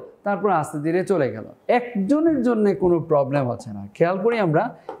খাইলো তারপর আস্তে ধীরে চলে গেল একজনের জন্য কোনো প্রবলেম হচ্ছে না খেয়াল করি আমরা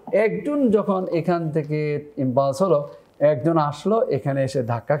একজন যখন এখান থেকে ইম্পালস হলো একজন আসলো এখানে এসে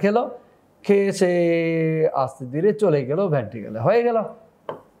ধাক্কা খেলো খেয়ে সে আস্তে ধীরে চলে গেল ভেন্ট্রিকুলে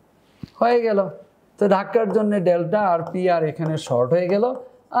হয়ে গেল তো ধাক্কার জন্য ডেল্টা আর পি আর এখানে শর্ট হয়ে গেল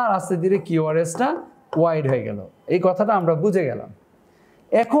আর আস্তে ধীরে কিউআরএসটা ওয়াইড হয়ে গেল এই কথাটা আমরা বুঝে গেলাম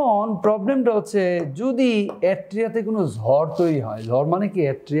এখন প্রবলেমটা হচ্ছে যদি অ্যাট্রিয়াতে কোনো ঝড় তৈরি হয় ঝড় মানে কি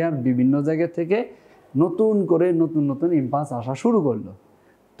অ্যাট্রিয়ার বিভিন্ন জায়গা থেকে নতুন করে নতুন ইম্পালস আসা শুরু করলো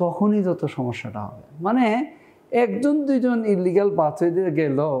তখনই যত সমস্যাটা হবে মানে একজন দুইজন ইলিগাল পাথওয়ে দিয়ে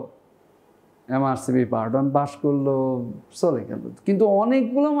গেল MRCP পার্ট 1 পাস করলো চলে গেল কিন্তু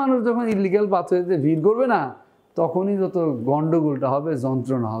অনেকগুলো মানুষ যখন ইলিগাল পাথওয়েতে ভিড় করবে না তখনই যত গন্ডগোলটা হবে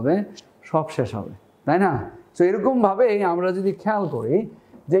যন্ত্রণা হবে সব শেষ হবে তাই না তো এরকমভাবে আমরা যদি খেয়াল করি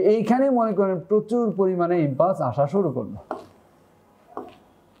যে এইখানে মনে করেন প্রচুর পরিমাণে ইম্পালস আসা শুরু করলো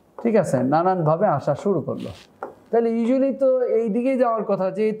ঠিক আছে নানানভাবে আসা শুরু করলো তাহলে ইউজুয়ালি তো এই দিকে যাওয়ার কথা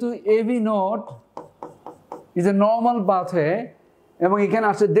যেহেতু AV node is a normal pathway এবং এখানে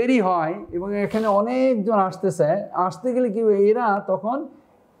আসতে দেরি হয় এবং এখানে অনেকজন আসতে গেলে কি এরা তখন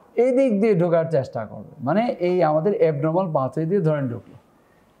এই দিক দিয়ে ঢোকার চেষ্টা করবে মানে এই আমাদের অ্যাবনর্মাল পাথওয়ে দিয়ে ধরেন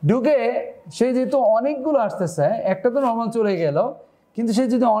ঢুকে সে যেহেতু অনেকগুলো আসতেছে একটা তো নর্মাল চলে গেল কিন্তু সে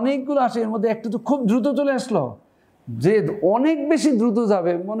যদি অনেকগুলো আসে এর মধ্যে একটা তো খুব দ্রুত চলে আসলো যে অনেক বেশি দ্রুত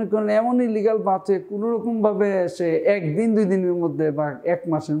যাবে মনে করেন এমন ইলিগাল পাথওয়ে কোনো রকমভাবে সে একদিন দুই দিনের মধ্যে বা এক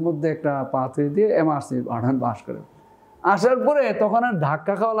মাসের মধ্যে একটা পাথওয়ে দিয়ে MRCP পাস করে আসার পরে তখন আর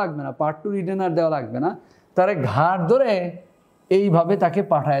ধাক্কা খাওয়া লাগবে না পার্ট 2 রিটেনার দেওয়া লাগবে না তারে ঘাট ধরে এইভাবে তাকে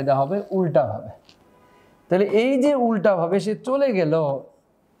পাঠায় দেওয়া হবে উল্টাভাবে তাহলে এই যে উল্টাভাবে সে চলে গেল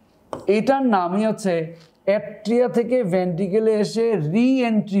এটার নামই হচ্ছে অ্যাট্রিয়া থেকে ভেন্ট্রিকেলে এসে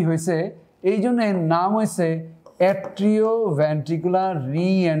রি-এন্ট্রি হয়েছে এই জন্য এর নাম হয়েছে অ্যাট্রিওভেন্ট্রিকুলার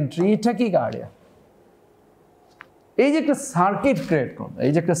রি-এন্ট্রি ট্যাকিকার্ডিয়া এই যে একটা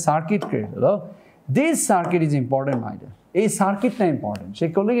সার্কিট ক্রিয়েট হলো দিস সার্কিট ইজ ইম্পর্টেন্ট মাইডার এই সার্কিটটা ইম্পর্টেন্ট সে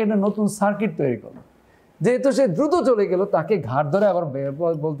করলে এটা নতুন সার্কিট তৈরি করলো যেহেতু সে দ্রুত চলে গেল তাকে ঘাট ধরে আবার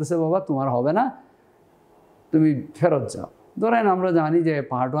বলতেছে বাবা তোমার হবে না তুমি ফেরত যাও ধরেন আমরা জানি যে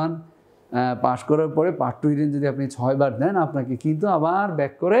পার্ট 1 পাস করার পরে পার্ট 2 রিটেন যদি আপনি 6 বার দেন আপনাকে কিন্তু আবার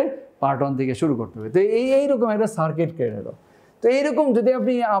ব্যাক করে পার্ট 1 থেকে শুরু করতে হবে তো এইরকম একটা সার্কিট ক্রিয়েট হলো তো এইরকম যদি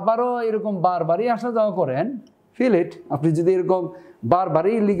আপনি আবারও এরকম বারবারই আসা যাওয়া করেন ফিল ইট আপনি যদি এরকম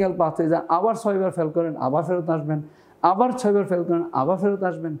বারবারই ইলিগাল পাথওয়ে যান আবার 6 বার ফেল করেন আবার ফেরত আসবেন আবার 6 বার ফেল করেন আবার ফেরত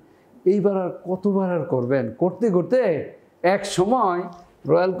আসবেন এইবার আর কতবার আর করবেন করতে করতে এক সময়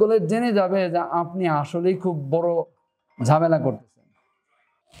রয়্যাল কলেজ জেনে যাবে যে আপনি আসলেই খুব বড় ঝামেলা করতেছেন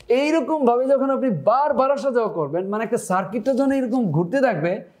এইরকমভাবে যখন আপনি বারবার আসা যাওয়া করবেন মানে একটা সার্কিটটা যখন এরকম ঘুরতে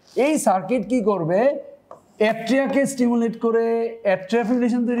থাকবে এই সার্কিট কি করবে অ্যাট্রিয়াকে স্টিমুলেট করে অ্যাট্রিয়া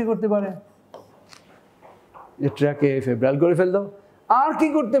ফিব্রিলেশন তৈরি করতে পারে অ্যাট্রিয়াকে ফেব্রাইল করে ফেল দাও আর কি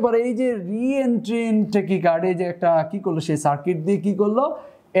করতে পারে এই যে রি-এন্ট্রি ট্যাকিকার্ডিয়া যে একটা কি করলো সেই সার্কিট দিয়ে কি করলো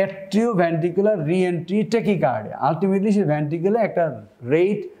অ্যাট্রিওভেন্ট্রিকুলার রি-এন্ট্রি ট্যাকিকার্ডিয়া আলটিমেটলি সে ভেন্ট্রিকেলে একটা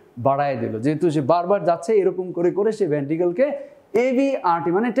রেট বাড়ায় দিল যেহেতু সে বারবার যাচ্ছে এরকম করে করে সে ভেন্ট্রিকেলকে AVRT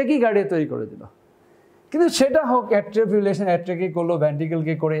মানে ট্যাকিকার্ডিয়া তৈরি করে দিল কিন্তু সেটা হোক অ্যাট্রিয়াল ফিব্রিলেশন অ্যাট্রিয়াকে করলো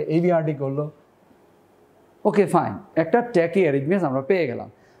ভেন্ট্রিকেলকে করে AVRT করলো ওকে ফাইন একটা ট্যাকি অ্যারিথমিয়া আমরা পেয়ে গেলাম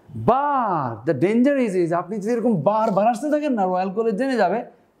বাট দ্য ডেঞ্জার ইজ আপনি যদি এরকম বারবার আসতে থাকেন না রয়্যাল কলেজ জেনে যাবে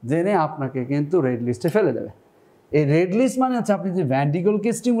জেনে আপনাকে কিন্তু রেড লিস্টে ফেলে দেবে এই রেড লিস্ট মানে হচ্ছে আপনি যদি ভেন্ট্রিকেলকে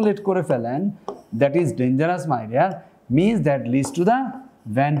স্টিমুলেট করে ফেলেন that is dangerous my dear means that leads to the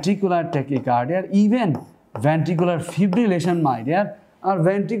ventricular tachycardia even ventricular fibrillation my dear R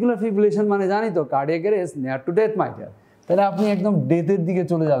ventricular fibrillation মানে জানি তো cardiac arrest near to death my dear তাহলে আপনি একদম ডেথের দিকে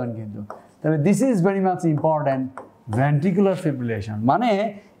চলে যাবেন কিন্তু তবে this is very much important ventricular fibrillation মানে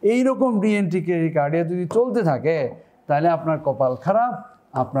এইরকম রি-এন্ট্রি কার্ডিয়া যদি চলতে থাকে তাহলে আপনার কপাল খারাপ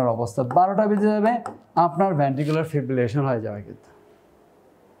আপনার অবস্থা 12টা বেজে যাবে, আপনার ভেন্ট্রিকুলার ফিব্রিলেশন হয়ে যাবে কিন্তু।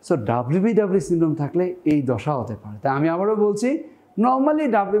 সো WPW সিনড্রোম থাকলে এই দশা হতে পারে। তাই আমি আবারও বলছি, নর্মালি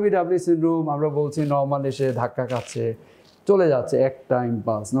WPW সিনড্রোম আমরা বলছি নর্মালি সে ধাক্কা খাচ্ছে, চলে যাচ্ছে, একটা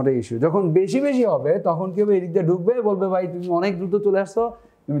ইম্পালস, নট এ ইস্যু। যখন বেশি বেশি হবে তখন কি হবে, এদিক দিয়ে ঢুকবে, বলবে ভাই তুমি অনেক দ্রুত চলে আসছো,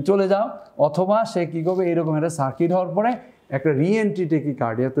 তুমি চলে যাও। অথবা সে কী করবে, এরকম একটা সার্কিট হওয়ার পরে একটা রিএন্ট্রি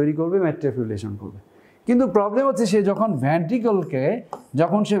টেকিকার্ডিয়া তৈরি করবে, অ্যাট্রিয়াল ফিব্রিলেশন করবে। কিন্তু প্রবলেম হচ্ছে সে যখন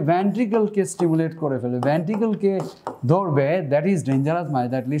ভেন্ট্রিকলকে স্টিমুলেট করে ফেলবে, ভেন্ট্রিকলকে ধরবে, that is dangerous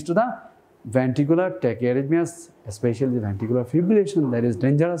that leads to the ventricular tachyarrhythmias, especially the ventricular fibrillation, that is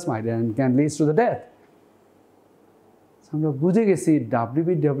dangerous and can lead to the death. আমরা বুঝে গেছি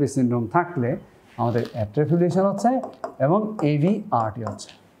WPW সিনড্রোম থাকলে আমাদের অ্যাট্রিয়াল ফিব্রিলেশন হচ্ছে এবং AVRT হচ্ছে।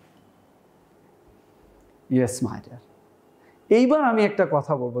 ইয়েস মাই ডিয়ার, এইবার আমি একটা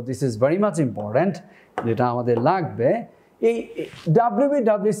কথা বলবো, this is very much important, যেটা আমাদের লাগবে। এই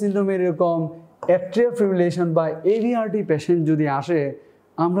WPW সিনড্রোমের এরকম অ্যাট্রিয়াল ফিব্রিলেশন বা AVRT পেশেন্ট যদি আসে,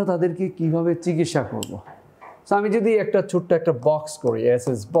 আমরা তাদেরকে কিভাবে চিকিৎসা করব। সো আমি যদি একটা ছোট্ট একটা বক্স করি,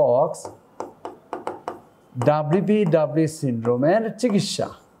 SS বক্স, WPW সিনড্রোমের চিকিৎসা,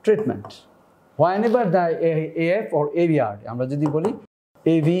 treatment, whenever the AF or AVR, আমরা যদি বলি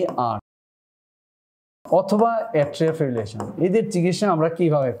AVR অথবা অ্যাট্রিয়াল ফিব্রিলেশন, এদের চিকিৎসা আমরা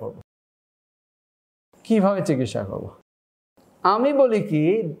কিভাবে করব, কিভাবে চিকিৎসা করব। আমি বলি কি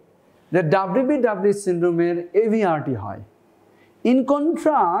যে WPW সিনড্রোমের AVRT হয়। ইন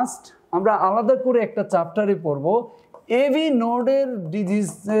কন্ট্রাস্ট আমরা আলাদা করে একটা চ্যাপ্টারে পড়ব AV নোডের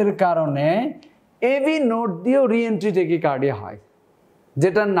ডিজিজের কারণে AV নোড দিয়েও রিএন্ট্রি টেকিকার্ডিয়া হয়,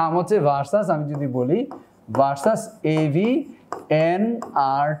 যেটার নাম হচ্ছে ভার্সাস, আমি যদি বলি ভার্সাস AVNRT।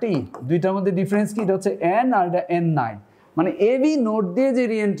 দুইটার মধ্যে ডিফারেন্স কি, এটা হচ্ছে N আর এটা N9। মানে AV নোড দিয়ে যে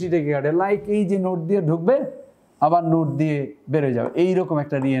রিএন্ট্রি টেকিকার্ডিয়া, লাইক এই যে নোড দিয়ে ঢুকবে আবার নোড দিয়ে বেরোয় যাবে, এইরকম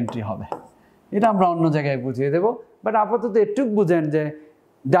একটা রিএন্ট্রি হবে। এটা আমরা অন্য জায়গায় বুঝিয়ে দেবো, বাট আপাতত একটু বুঝেন যে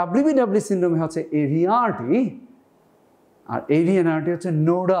WPW সিনড্রোমে হচ্ছে AVRT আর AVNRT হচ্ছে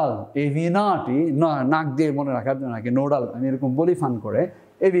নোডাল। AVNRT নাক দিয়ে মনে রাখার জন্য নাকি নোডাল, আমি এরকম বলি ফান করে,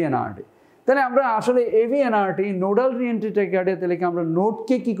 AVNRT। তাহলে আমরা আসলে AVNRT নোডাল রিএন্ট্রি টেকিকার্ডিয়া, তাহলে কি আমরা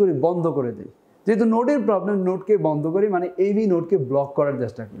নোডকে কী করি, বন্ধ করে দিই। যেহেতু নোডের প্রবলেম, নোডকে বন্ধ করি, মানে AV নোডকে ব্লক করার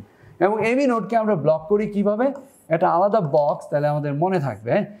চেষ্টা করি। এবং AV নোডকে আমরা ব্লক করি কিভাবে, এটা আলাদা বক্স, তাহলে আমাদের মনে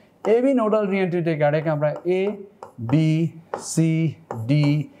থাকবে। AV নোডাল রিএন্ট্রি টেকিকার্ডিয়াকে আমরা A, B, C, D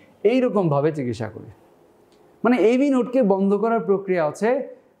এইরকমভাবে চিকিৎসা করি। মানে AV নোডকে বন্ধ করার প্রক্রিয়া হচ্ছে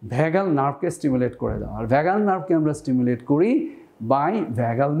ভ্যাগাল নার্ভকে স্টিমুলেট করে দেওয়া। আর ভ্যাগাল নার্ভকে আমরা স্টিমুলেট করি বাই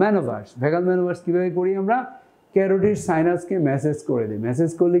ভ্যাগাল ম্যানোভার্স। ভ্যাগাল ম্যানোভার্স কীভাবে করি, আমরা ক্যারোটিড সাইনাসকে মেসেজ করে দিই।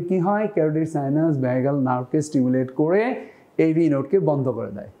 মেসেজ করলে কি হয়, ক্যারোটিড সাইনাস ভ্যাগাল নার্ভকে স্টিমুলেট করে AV নোডকে বন্ধ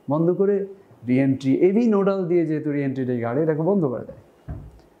করে দেয়, বন্ধ করে রিএন্ট্রি AV নোডাল দিয়ে যেহেতু রিএন্ট্রি টেকিকার্ডিয়া, এটাকে বন্ধ করে দেয়,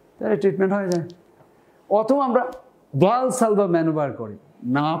 তাহলে ট্রিটমেন্ট হয়ে যায়। অথবা আমরা ভালসালভা ম্যানোভার করি,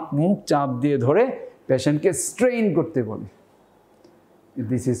 নাক মুখ চাপ দিয়ে ধরে পেশেন্টকে স্ট্রেইন করতে বলি,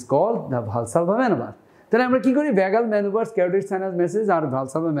 this is called the ভালসালভা manoeuvre. তাহলে আমরা কী করি, ভ্যাগাল ম্যানোভার্স, ক্যারোটিড সাইনাস মেসেজ আর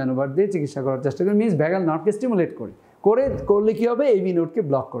ভালসালভা ম্যানোভার দিয়ে চিকিৎসা করার চেষ্টা করি, মিনস ভ্যাগাল নার্ভকে স্টিমুলেট করি, করলে কী হবে, AV নোডকে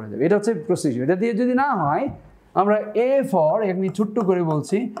ব্লক করে দেবে। এটা হচ্ছে প্রসিডিউর। এটা দিয়ে যদি না হয়, আমরা A ফর, এমনি ছোট্ট করে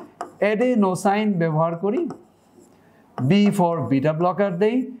বলছি, এডেনোসাইন ব্যবহার করি, B ফর বিটা ব্লকার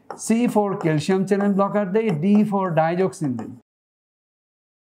দেই, C for calcium channel blocker দেই, D ফর ডাইজক্সিন দেই।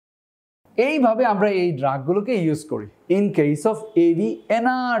 এইভাবে আমরা এই ড্রাগগুলোকে ইউজ করি in case of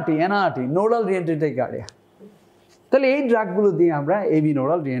AVNRT, nodal re-entry tachycardia. তাহলে এই ড্রাগগুলো দিয়ে আমরা AV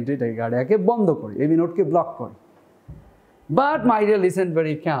নোডাল রিএন্ট্রি টেকিকার্ডিয়াকে বন্ধ করি, AV নোডকে ব্লক করি। But my dear, listen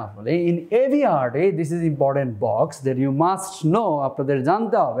very carefully. In AVRT, this is important box that you must know, আপনাদের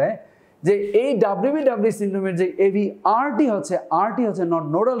জানতে হবে যে এই WPW সিনড্রোমের যে AVRT হচ্ছে, RT হচ্ছে নট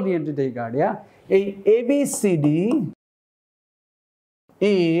নোডাল রিএন্ট্রি টেকিকার্ডিয়া। এই ABCD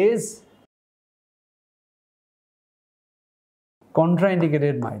is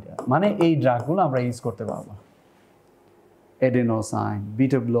contraindicated, my dear। মানে এই ড্রাগগুলো আমরা ইউজ করতে পারবো, এডেনোসাইন,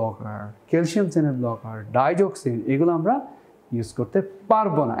 beta blocker, calcium channel blocker, ডাইজক্সিন, এগুলো আমরা ইউজ করতে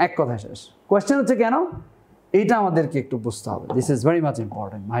পারবো না। এক কথা শেষ। কোয়েশ্চেন হচ্ছে কেন, এইটা আমাদেরকে একটু বুঝতে হবে। This is very much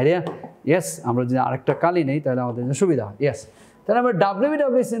important, my dear. Yes, আমরা যদি আরেকটা কালি নেই তাহলে আমাদের জন্য সুবিধা হয়। ইয়েস, তাহলে আমরা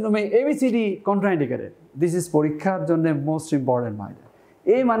WPW সিনড্রোমে ABCD contraindicated, this is পরীক্ষার জন্য মোস্ট ইম্পর্টেন্ট, মাই ডিয়ার।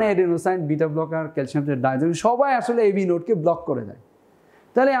 এই মানে এডেনোসাইন, বিটা ব্লকার, ক্যালসিয়াম চ্যানেল, ডাইজক্সিন সবাই আসলে AV নোডকে ব্লক করে দেয়।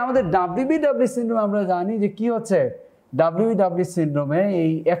 তাহলে আমাদের WPW সিনড্রোমে আমরা জানি যে কি হচ্ছে, WPW সিনড্রোমে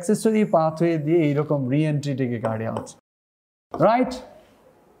এই অ্যাক্সেসরি পাথওয়ে দিয়ে এইরকম রিএন্ট্রি টেকিকার্ডিয়া হচ্ছে, রাইট?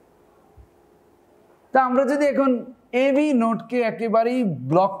 তা আমরা যদি এখন AV নোডকে একেবারেই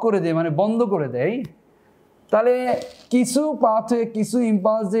ব্লক করে দেই, মানে বন্ধ করে দেই, তাহলে কিছু পাথওয়ে কিছু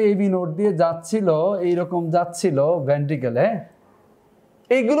ইম্পালস যে এবি নোড দিয়ে যাচ্ছিল এইরকম যাচ্ছিল ভেন্ট্রিকেলে,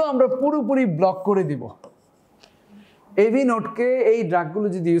 এইগুলো আমরা পুরোপুরি ব্লক করে দিব। এবি নোডকে এই ড্রাগগুলো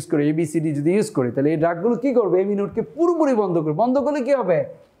যদি ইউজ করি, এবিসিডি যদি ইউজ করি, তাহলে এই ড্রাগগুলো কি করবে? এবি নোডকে পুরোপুরি বন্ধ করবে। বন্ধ করলে কি হবে?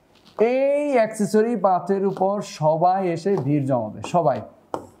 এই অ্যাক্সেসরি পাথের উপর সবাই এসে ভিড় জমাবে, সবাই।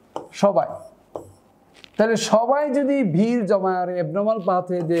 তাহলে সবাই যদি ভিড় জমায় অ্যাবনর্মাল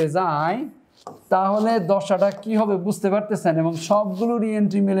পাথে দিয়ে যায়, তাহলে দশাটা কি হবে বুঝতে পারতেছেন? এবং সবগুলো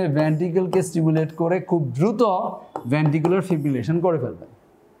রিএন্ট্রি মিলে ভেন্ট্রিকেলকে স্টিমুলেট করে খুব দ্রুত ভেন্ট্রিকুলার ফিব্রিলেশন করে ফেলবেন।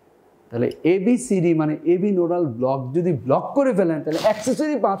 তাহলে এবিসিডি মানে এবি নোডাল ব্লক যদি ব্লক করে ফেলেন, তাহলে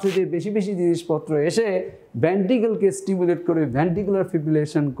অ্যাক্সেসরি পাথওয়ে বেশি বেশি জিনিসপত্র এসে ভেন্ট্রিকেলকে স্টিমুলেট করে ভেন্ট্রিকুলার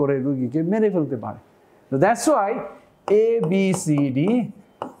ফিব্রিলেশন করে রোগীকে মেরে ফেলতে পারে। তো that's why ABCD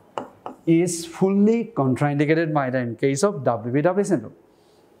is fully contraindicated in case of WPW syndrome.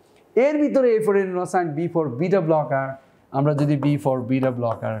 এর ভিতরে A for adenosine, B for beta blocker, আমরা যদি B for beta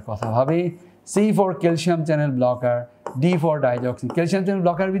blocker কথা ভাবি, C for calcium channel blocker, D for digoxin. Calcium channel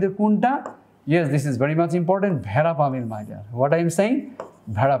blocker ভিতরে কোনটা? Yes, this is very much important. Verapamil, my dear. What I am saying?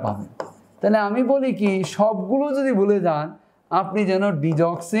 Verapamil. তাহলে আমি বলি কি, সবগুলো যদি ভুলে যান, আপনি যেন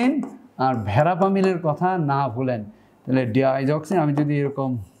ডিজক্সিন আর ভেরাপামিলের কথা না ভুলেন। তাহলে ডাইজক্সিন, আমি যদি এরকম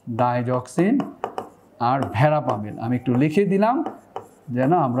ডাইজক্সিন আর ভেরাপামিল আমি একটু লিখে দিলাম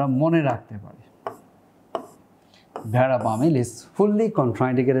যেন আমরা মনে রাখতে পারি। Verapamil is fully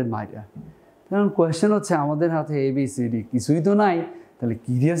contraindicated, my dear. কারণ কোয়েশ্চেন হচ্ছে আমাদের হাতে এবিসিডি কিছুই তো নাই, তাহলে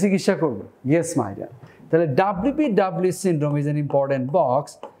কি দিয়ে চিকিৎসা করবো? Yes my dear. তাহলে WPW syndrome is an important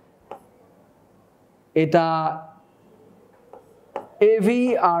box. এটা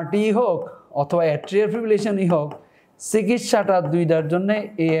এভিআরটি হোক অথবা অ্যাট্রিয়াল ফিব্রিলেশনই হোক, চিকিৎসাটা দুইটার জন্য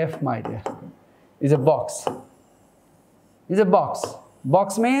AF, my dear, is a box. Box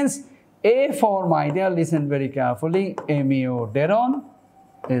means A for, my dear, listen very carefully, amiodarone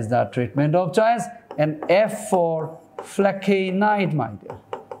is the treatment of choice, and F for flecainide, my dear.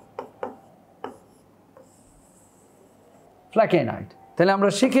 Flecainide. তাহলে আমরা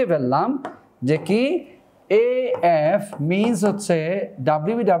শিখে ফেললাম যে কি AF means হচ্ছে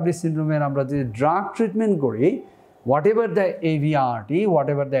WPW syndrome আমরা যদি drug treatment করি, whatever the AVRT,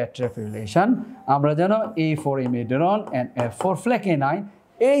 whatever the atrial fibrillation, আমরা যেন A for amiodarone and F for flecainide,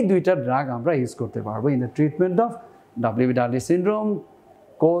 এই দুইটা ড্রাগ আমরা ইউজ করতে পারবো in the treatment of WPW syndrome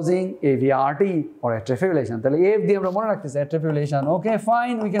causing AVRT or atrial fibrillation. তাহলে AF দিয়ে আমরা মনে রাখতেছি atrial fibrillation, okay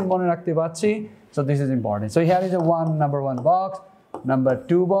fine, we can মনে রাখতে পারছি, so this is important. So here is a number 1 box, number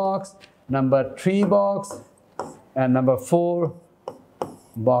 2 box, number 3 box, and number 4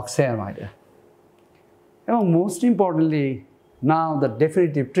 box here, my dear. এবং most importantly now the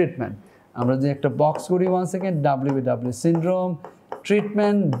definitive treatment. আমরা যে একটা box করি one second, WPW syndrome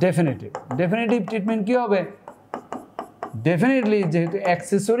treatment definitive treatment কী হবে? Definitely যেহেতু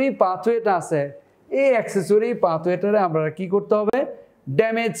accessory পাথওয়েটা আছে, এই accessory পাথওয়েটারে আমরা কি করতে হবে?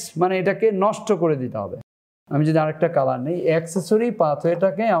 ড্যামেজ মানে এটাকে নষ্ট করে দিতে হবে। আমি যদি আরেকটা কালার নেই, অ্যাক্সেসরি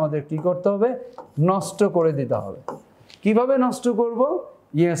পাথওয়েটাকে আমাদের কি করতে হবে? নষ্ট করে দিতে হবে। কিভাবে নষ্ট করব?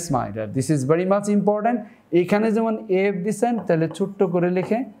 Yes, my dear, this is very much important. এখানে যেমন AF দিছেন, তাহলে ছোট্ট করে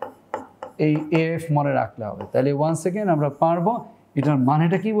লিখে এই AF মনে রাখলে হবে। তাহলে ওয়ান সেকেন্ড আমরা পারবো। এটার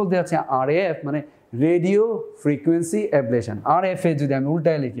মানেটা কি বলতে যাচ্ছে? RF মানে রেডিও ফ্রিকোয়েন্সি অ্যাবলেশন। RF এ যদি আমি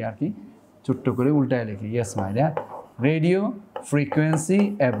উল্টায় লিখি আর কি, ছোট্ট করে উল্টায় লিখি, yes my dear, radio frequency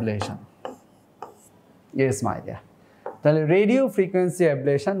ablation. Yes my dear. তাহলে রেডিও ফ্রিকোয়েন্সি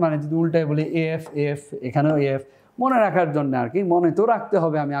অ্যাবলেশন মানে যদি উল্টায় বলি AF, এখানেও AF, মনে রাখার জন্য আর কি, মনে তো রাখতে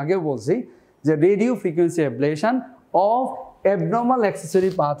হবে। আমি আগেও বলছি যে radio frequency ablation of abnormal accessory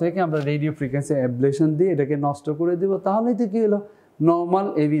পাথওয়েকে আমরা রেডিও ফ্রিকোয়েন্সি অ্যাবলেশন দিয়ে এটাকে নষ্ট করে দেবো। তাহলেই তো কী হলো? নর্মাল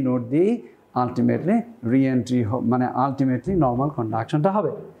এবি নোড দিয়েই আলটিমেটলি রিএন্ট্রি মানে আলটিমেটলি নর্মাল কন্ডাকশনটা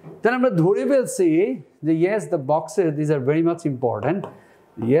হবে। তাহলে আমরা ধরে ফেলছি যে yes the boxes this are very much important.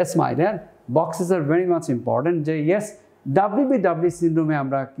 Yes my dear, boxes are very much important. যে ইয়েস WPW সিনড্রোমে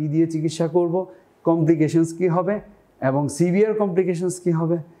আমরা কী দিয়ে চিকিৎসা করব, কমপ্লিকেশনস কী হবে, এবং সিভিয়ার কমপ্লিকেশনস কী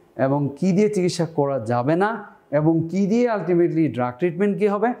হবে, এবং কী দিয়ে চিকিৎসা করা যাবে না, এবং কী দিয়ে আলটিমেটলি ড্রাগ ট্রিটমেন্ট কী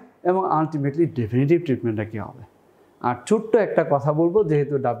হবে, এবং আলটিমেটলি ডেফিনিটিভ ট্রিটমেন্টটা কী হবে। আর ছোট্ট একটা কথা বলবো,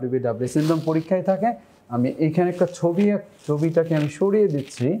 যেহেতু WPW সিনড্রোম পরীক্ষায় থাকে, আমি এইখানে একটা ছবিটাকে আমি সরিয়ে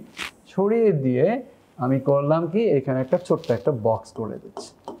দিচ্ছি, সরিয়ে দিয়ে আমি করলাম কি, এখানে একটা ছোট্ট একটা বক্স করে দিচ্ছি।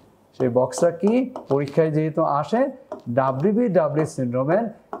 সেই বক্সটা কি, পরীক্ষায় যেহেতু আসে WPW সিনড্রোমের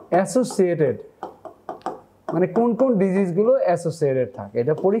অ্যাসোসিয়েটেড মানে কোন কোন ডিজিজগুলো অ্যাসোসিয়েটেড থাকে,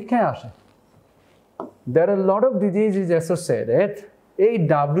 এটা পরীক্ষায় আসে। দেয়ার আর lot of disease is associated. এই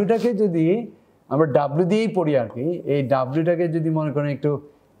ডাব্লিউটাকে যদি আমরা ডাব্লিউ দিয়েই পড়ি আর কি, এই ডাব্লিউটাকে যদি মনে করেন একটু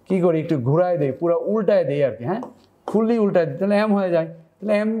কি করি একটু ঘুরায় দেই পুরো উল্টায় দেই আর কি হ্যাঁ ফুললি উল্টায় দিই তাহলে এম হয়ে যায়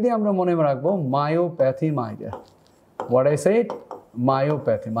তাহলে এম দিয়ে আমরা মনে রাখবো myopathy my dear what I said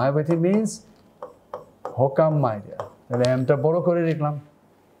myopathy means হোকাম my dear তাহলে এমটা বড় করে লিখলাম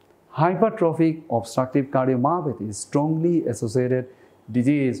hypertrophic obstructive cardiomyopathy is strongly associated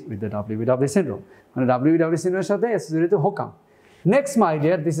disease with the WPW syndrome মানে WPW syndrome এর সাথে associated হোকাম next my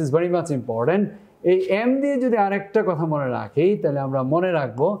dear this is very much important এই M দিয়ে যদি আরেকটা কথা মনে রাখি তাহলে আমরা মনে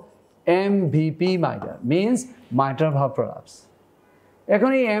রাখবো MVP my dear means mitral valve prolapse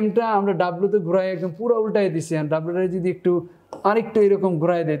এখন এই এমটা আমরা ডাব্লিউতে ঘুরাই একদম পুরো উল্টাই দিছি আর ডাব্লিউটা যদি একটু আরেকটু এরকম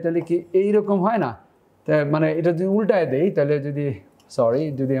ঘুরাই দেয় তাহলে কি এইরকম হয় না মানে এটা যদি উল্টায় দেই তাহলে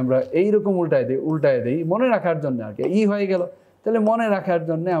যদি আমরা এইরকম উল্টায় দিই মনে রাখার জন্য আর কি হয়ে গেল তাহলে মনে রাখার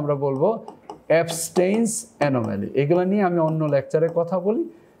জন্য আমরা বলবো অ্যাবস্টেইনস অ্যানোমালি এগুলো নিয়ে আমি অন্য লেকচারে কথা বলি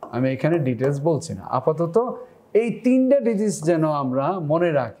আমি এখানে ডিটেলস বলছি না আপাতত এই তিনটা ডিজিজ যেন আমরা মনে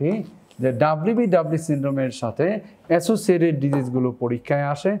রাখি যে WPW সিনড্রোমের সাথে অ্যাসোসিয়েটেড ডিজিজগুলো পরীক্ষায়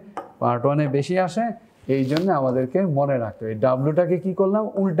আসে পার্ট 1-এ বেশি আসে এই জন্য আমাদেরকে মনে রাখতে হবে ডাব্লিউটাকে কি করলাম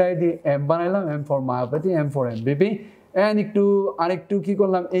উল্টায় দিয়ে এম বানাইলাম M for myopathy M for MVP আরেকটু কি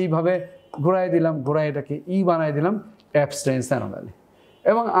করলাম এইভাবে ঘোরাই দিলাম ঘোরাই এটাকে বানাই দিলাম অ্যাবস্টেইনস অ্যানোমালি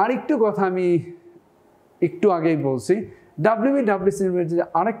এবং আরেকটু কথা আমি একটু আগেই বলছি WPW সিনড্রোমের যে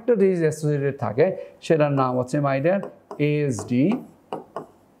আরেকটা ডিজিজ অ্যাসোসিয়েটেড থাকে সেটার নাম হচ্ছে মাই ডিয়ার ASD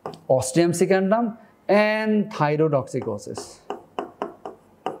অস্টিয়াম সিক্যান্ডাম অ্যান্ড থাইরোডক্সিকোসিস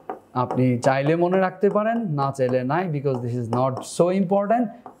আপনি চাইলে মনে রাখতে পারেন না চাইলে নাই because this is not so important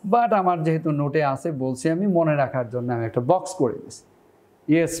but আমার যেহেতু নোটে আছে বলছি আমি মনে রাখার জন্য আমি একটা বক্স করে দিয়েছি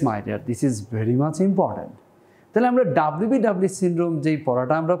yes my dear this is very much important তাহলে আমরা WPW সিনড্রোম যেই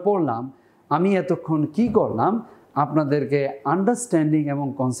পড়াটা আমরা পড়লাম আমি এতক্ষণ কি করলাম আপনাদেরকে আন্ডারস্ট্যান্ডিং এবং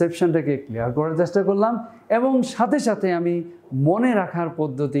কনসেপশনটাকে ক্লিয়ার করার চেষ্টা করলাম এবং সাথে সাথে আমি মনে রাখার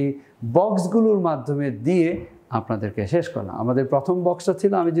পদ্ধতি বক্সগুলোর মাধ্যমে দিয়ে আপনাদেরকে শেষ করলাম আমাদের প্রথম বক্সটা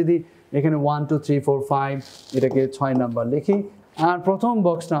ছিল আমি যদি এখানে 1 2 3 4 5 এটাকে 6 নাম্বার লিখি আর প্রথম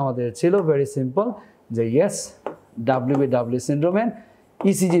বক্সটা আমাদের ছিল ভেরি সিম্পল যে yes WPW সিনড্রোমের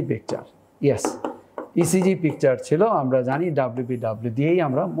ECG picture yes ECG picture ছিল আমরা জানি WPW দিয়েই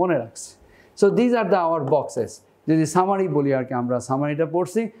আমরা মনে রাখছি so these are the our boxes যদি সামারি বলি আর কি আমরা সামারিটা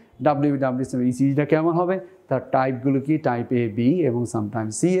পড়ছি WPW ECGটা কেমন হবে তার টাইপগুলো কি টাইপ A B এবং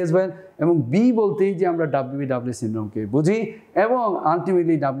সামটাইমস C এজ ওয়েল এবং B বলতেই যে আমরা WPW সিনড্রোমকে বুঝি এবং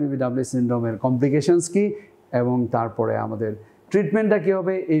আলটিমেটলি WPW সিনড্রোমের কমপ্লিকেশনস কি এবং তারপরে আমাদের ট্রিটমেন্টটা কী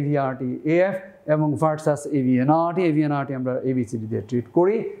হবে AVRT AF এবং ভার্সাস AVNRT আমরা ABCD দিয়ে ট্রিট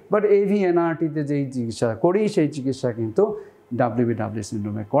করি বাট AVNRTতে যেই চিকিৎসা করি সেই চিকিৎসা কিন্তু WPW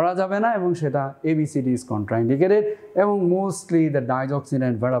সিনড্রোমে করা যাবে না এবং সেটা ABCD ইজ কন্ট্রাইন্ডিকেটেড এবং মোস্টলি দ্য ডাইজক্সিন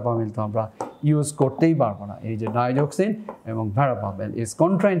অ্যান্ড ভেরাপামিল তো আমরা ইউজ করতেই পারবো না এই যে ডাইজক্সিন এবং verapamil is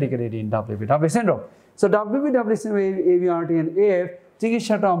contraindicated in WPW syndrome so WPW syndrome AVRT and AF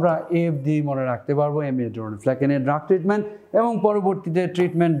চিকিৎসাটা আমরা AF দিয়ে মনে রাখতে পারবো এমিড্রোফ্ল্যাকেনের ড্রাগ ট্রিটমেন্ট এবং পরবর্তীতে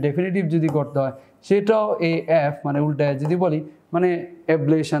ট্রিটমেন্ট ডেফিনেটিভ যদি করতে হয় সেটাও AF মানে উল্টায় যদি বলি মানে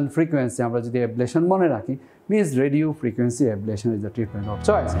অ্যাবলেশন ফ্রিকোয়েন্সি আমরা যদি অ্যাবলেশন মনে রাখি means radio frequency ablation is the treatment of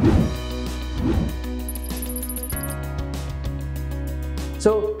choice.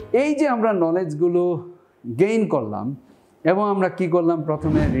 So এই যে আমরা নলেজগুলো গেইন করলাম এবং আমরা কি করলাম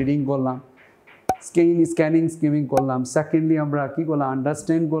প্রথমে রিডিং করলাম স্ক্যানিং স্কিমিং করলাম সেকেন্ডলি আমরা কি করলাম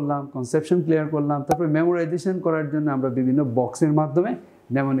আন্ডারস্ট্যান্ড করলাম কনসেপশন ক্লিয়ার করলাম তারপরে মেমোরাইজেশন করার জন্য আমরা বিভিন্ন বক্সের মাধ্যমে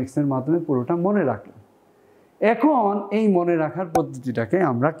নেমোনিক্সের মাধ্যমে পুরোটা মনে রাখলাম এখন এই মনে রাখার পদ্ধতিটাকে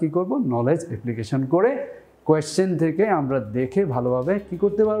আমরা কি করব নলেজ অ্যাপ্লিকেশন করে কোয়েশ্চেন থেকে আমরা দেখে ভালোভাবে কি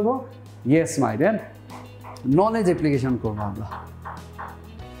করতে পারবো yes my dear knowledge application করবো আমরা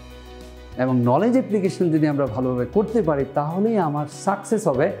এবং নলেজ অ্যাপ্লিকেশন যদি আমরা ভালোভাবে করতে পারি তাহলেই আমার সাকসেস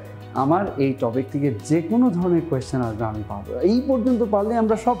হবে আমার এই টপিক থেকে যে কোনো ধরনের কোয়েশ্চেন আসবে আমি পারবো এই পর্যন্ত পারলে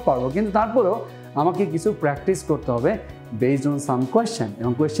আমরা সব পারবো কিন্তু তারপরেও আমাকে কিছু প্র্যাকটিস করতে হবে বেসড অন সাম কোয়েশ্চেন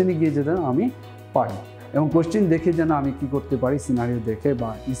এবং কোয়েশ্চেনে গিয়ে যেন আমি পারি এবং কোয়েশ্চেন দেখে যেন আমি কি করতে পারি সিনারিও দেখে বা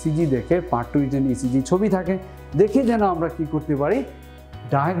ECG দেখে পার্ট 2 যেন ECG ছবি থাকে দেখে যেন আমরা কি করতে পারি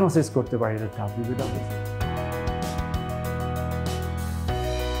ডায়াগনোসিস করতে পারি WPW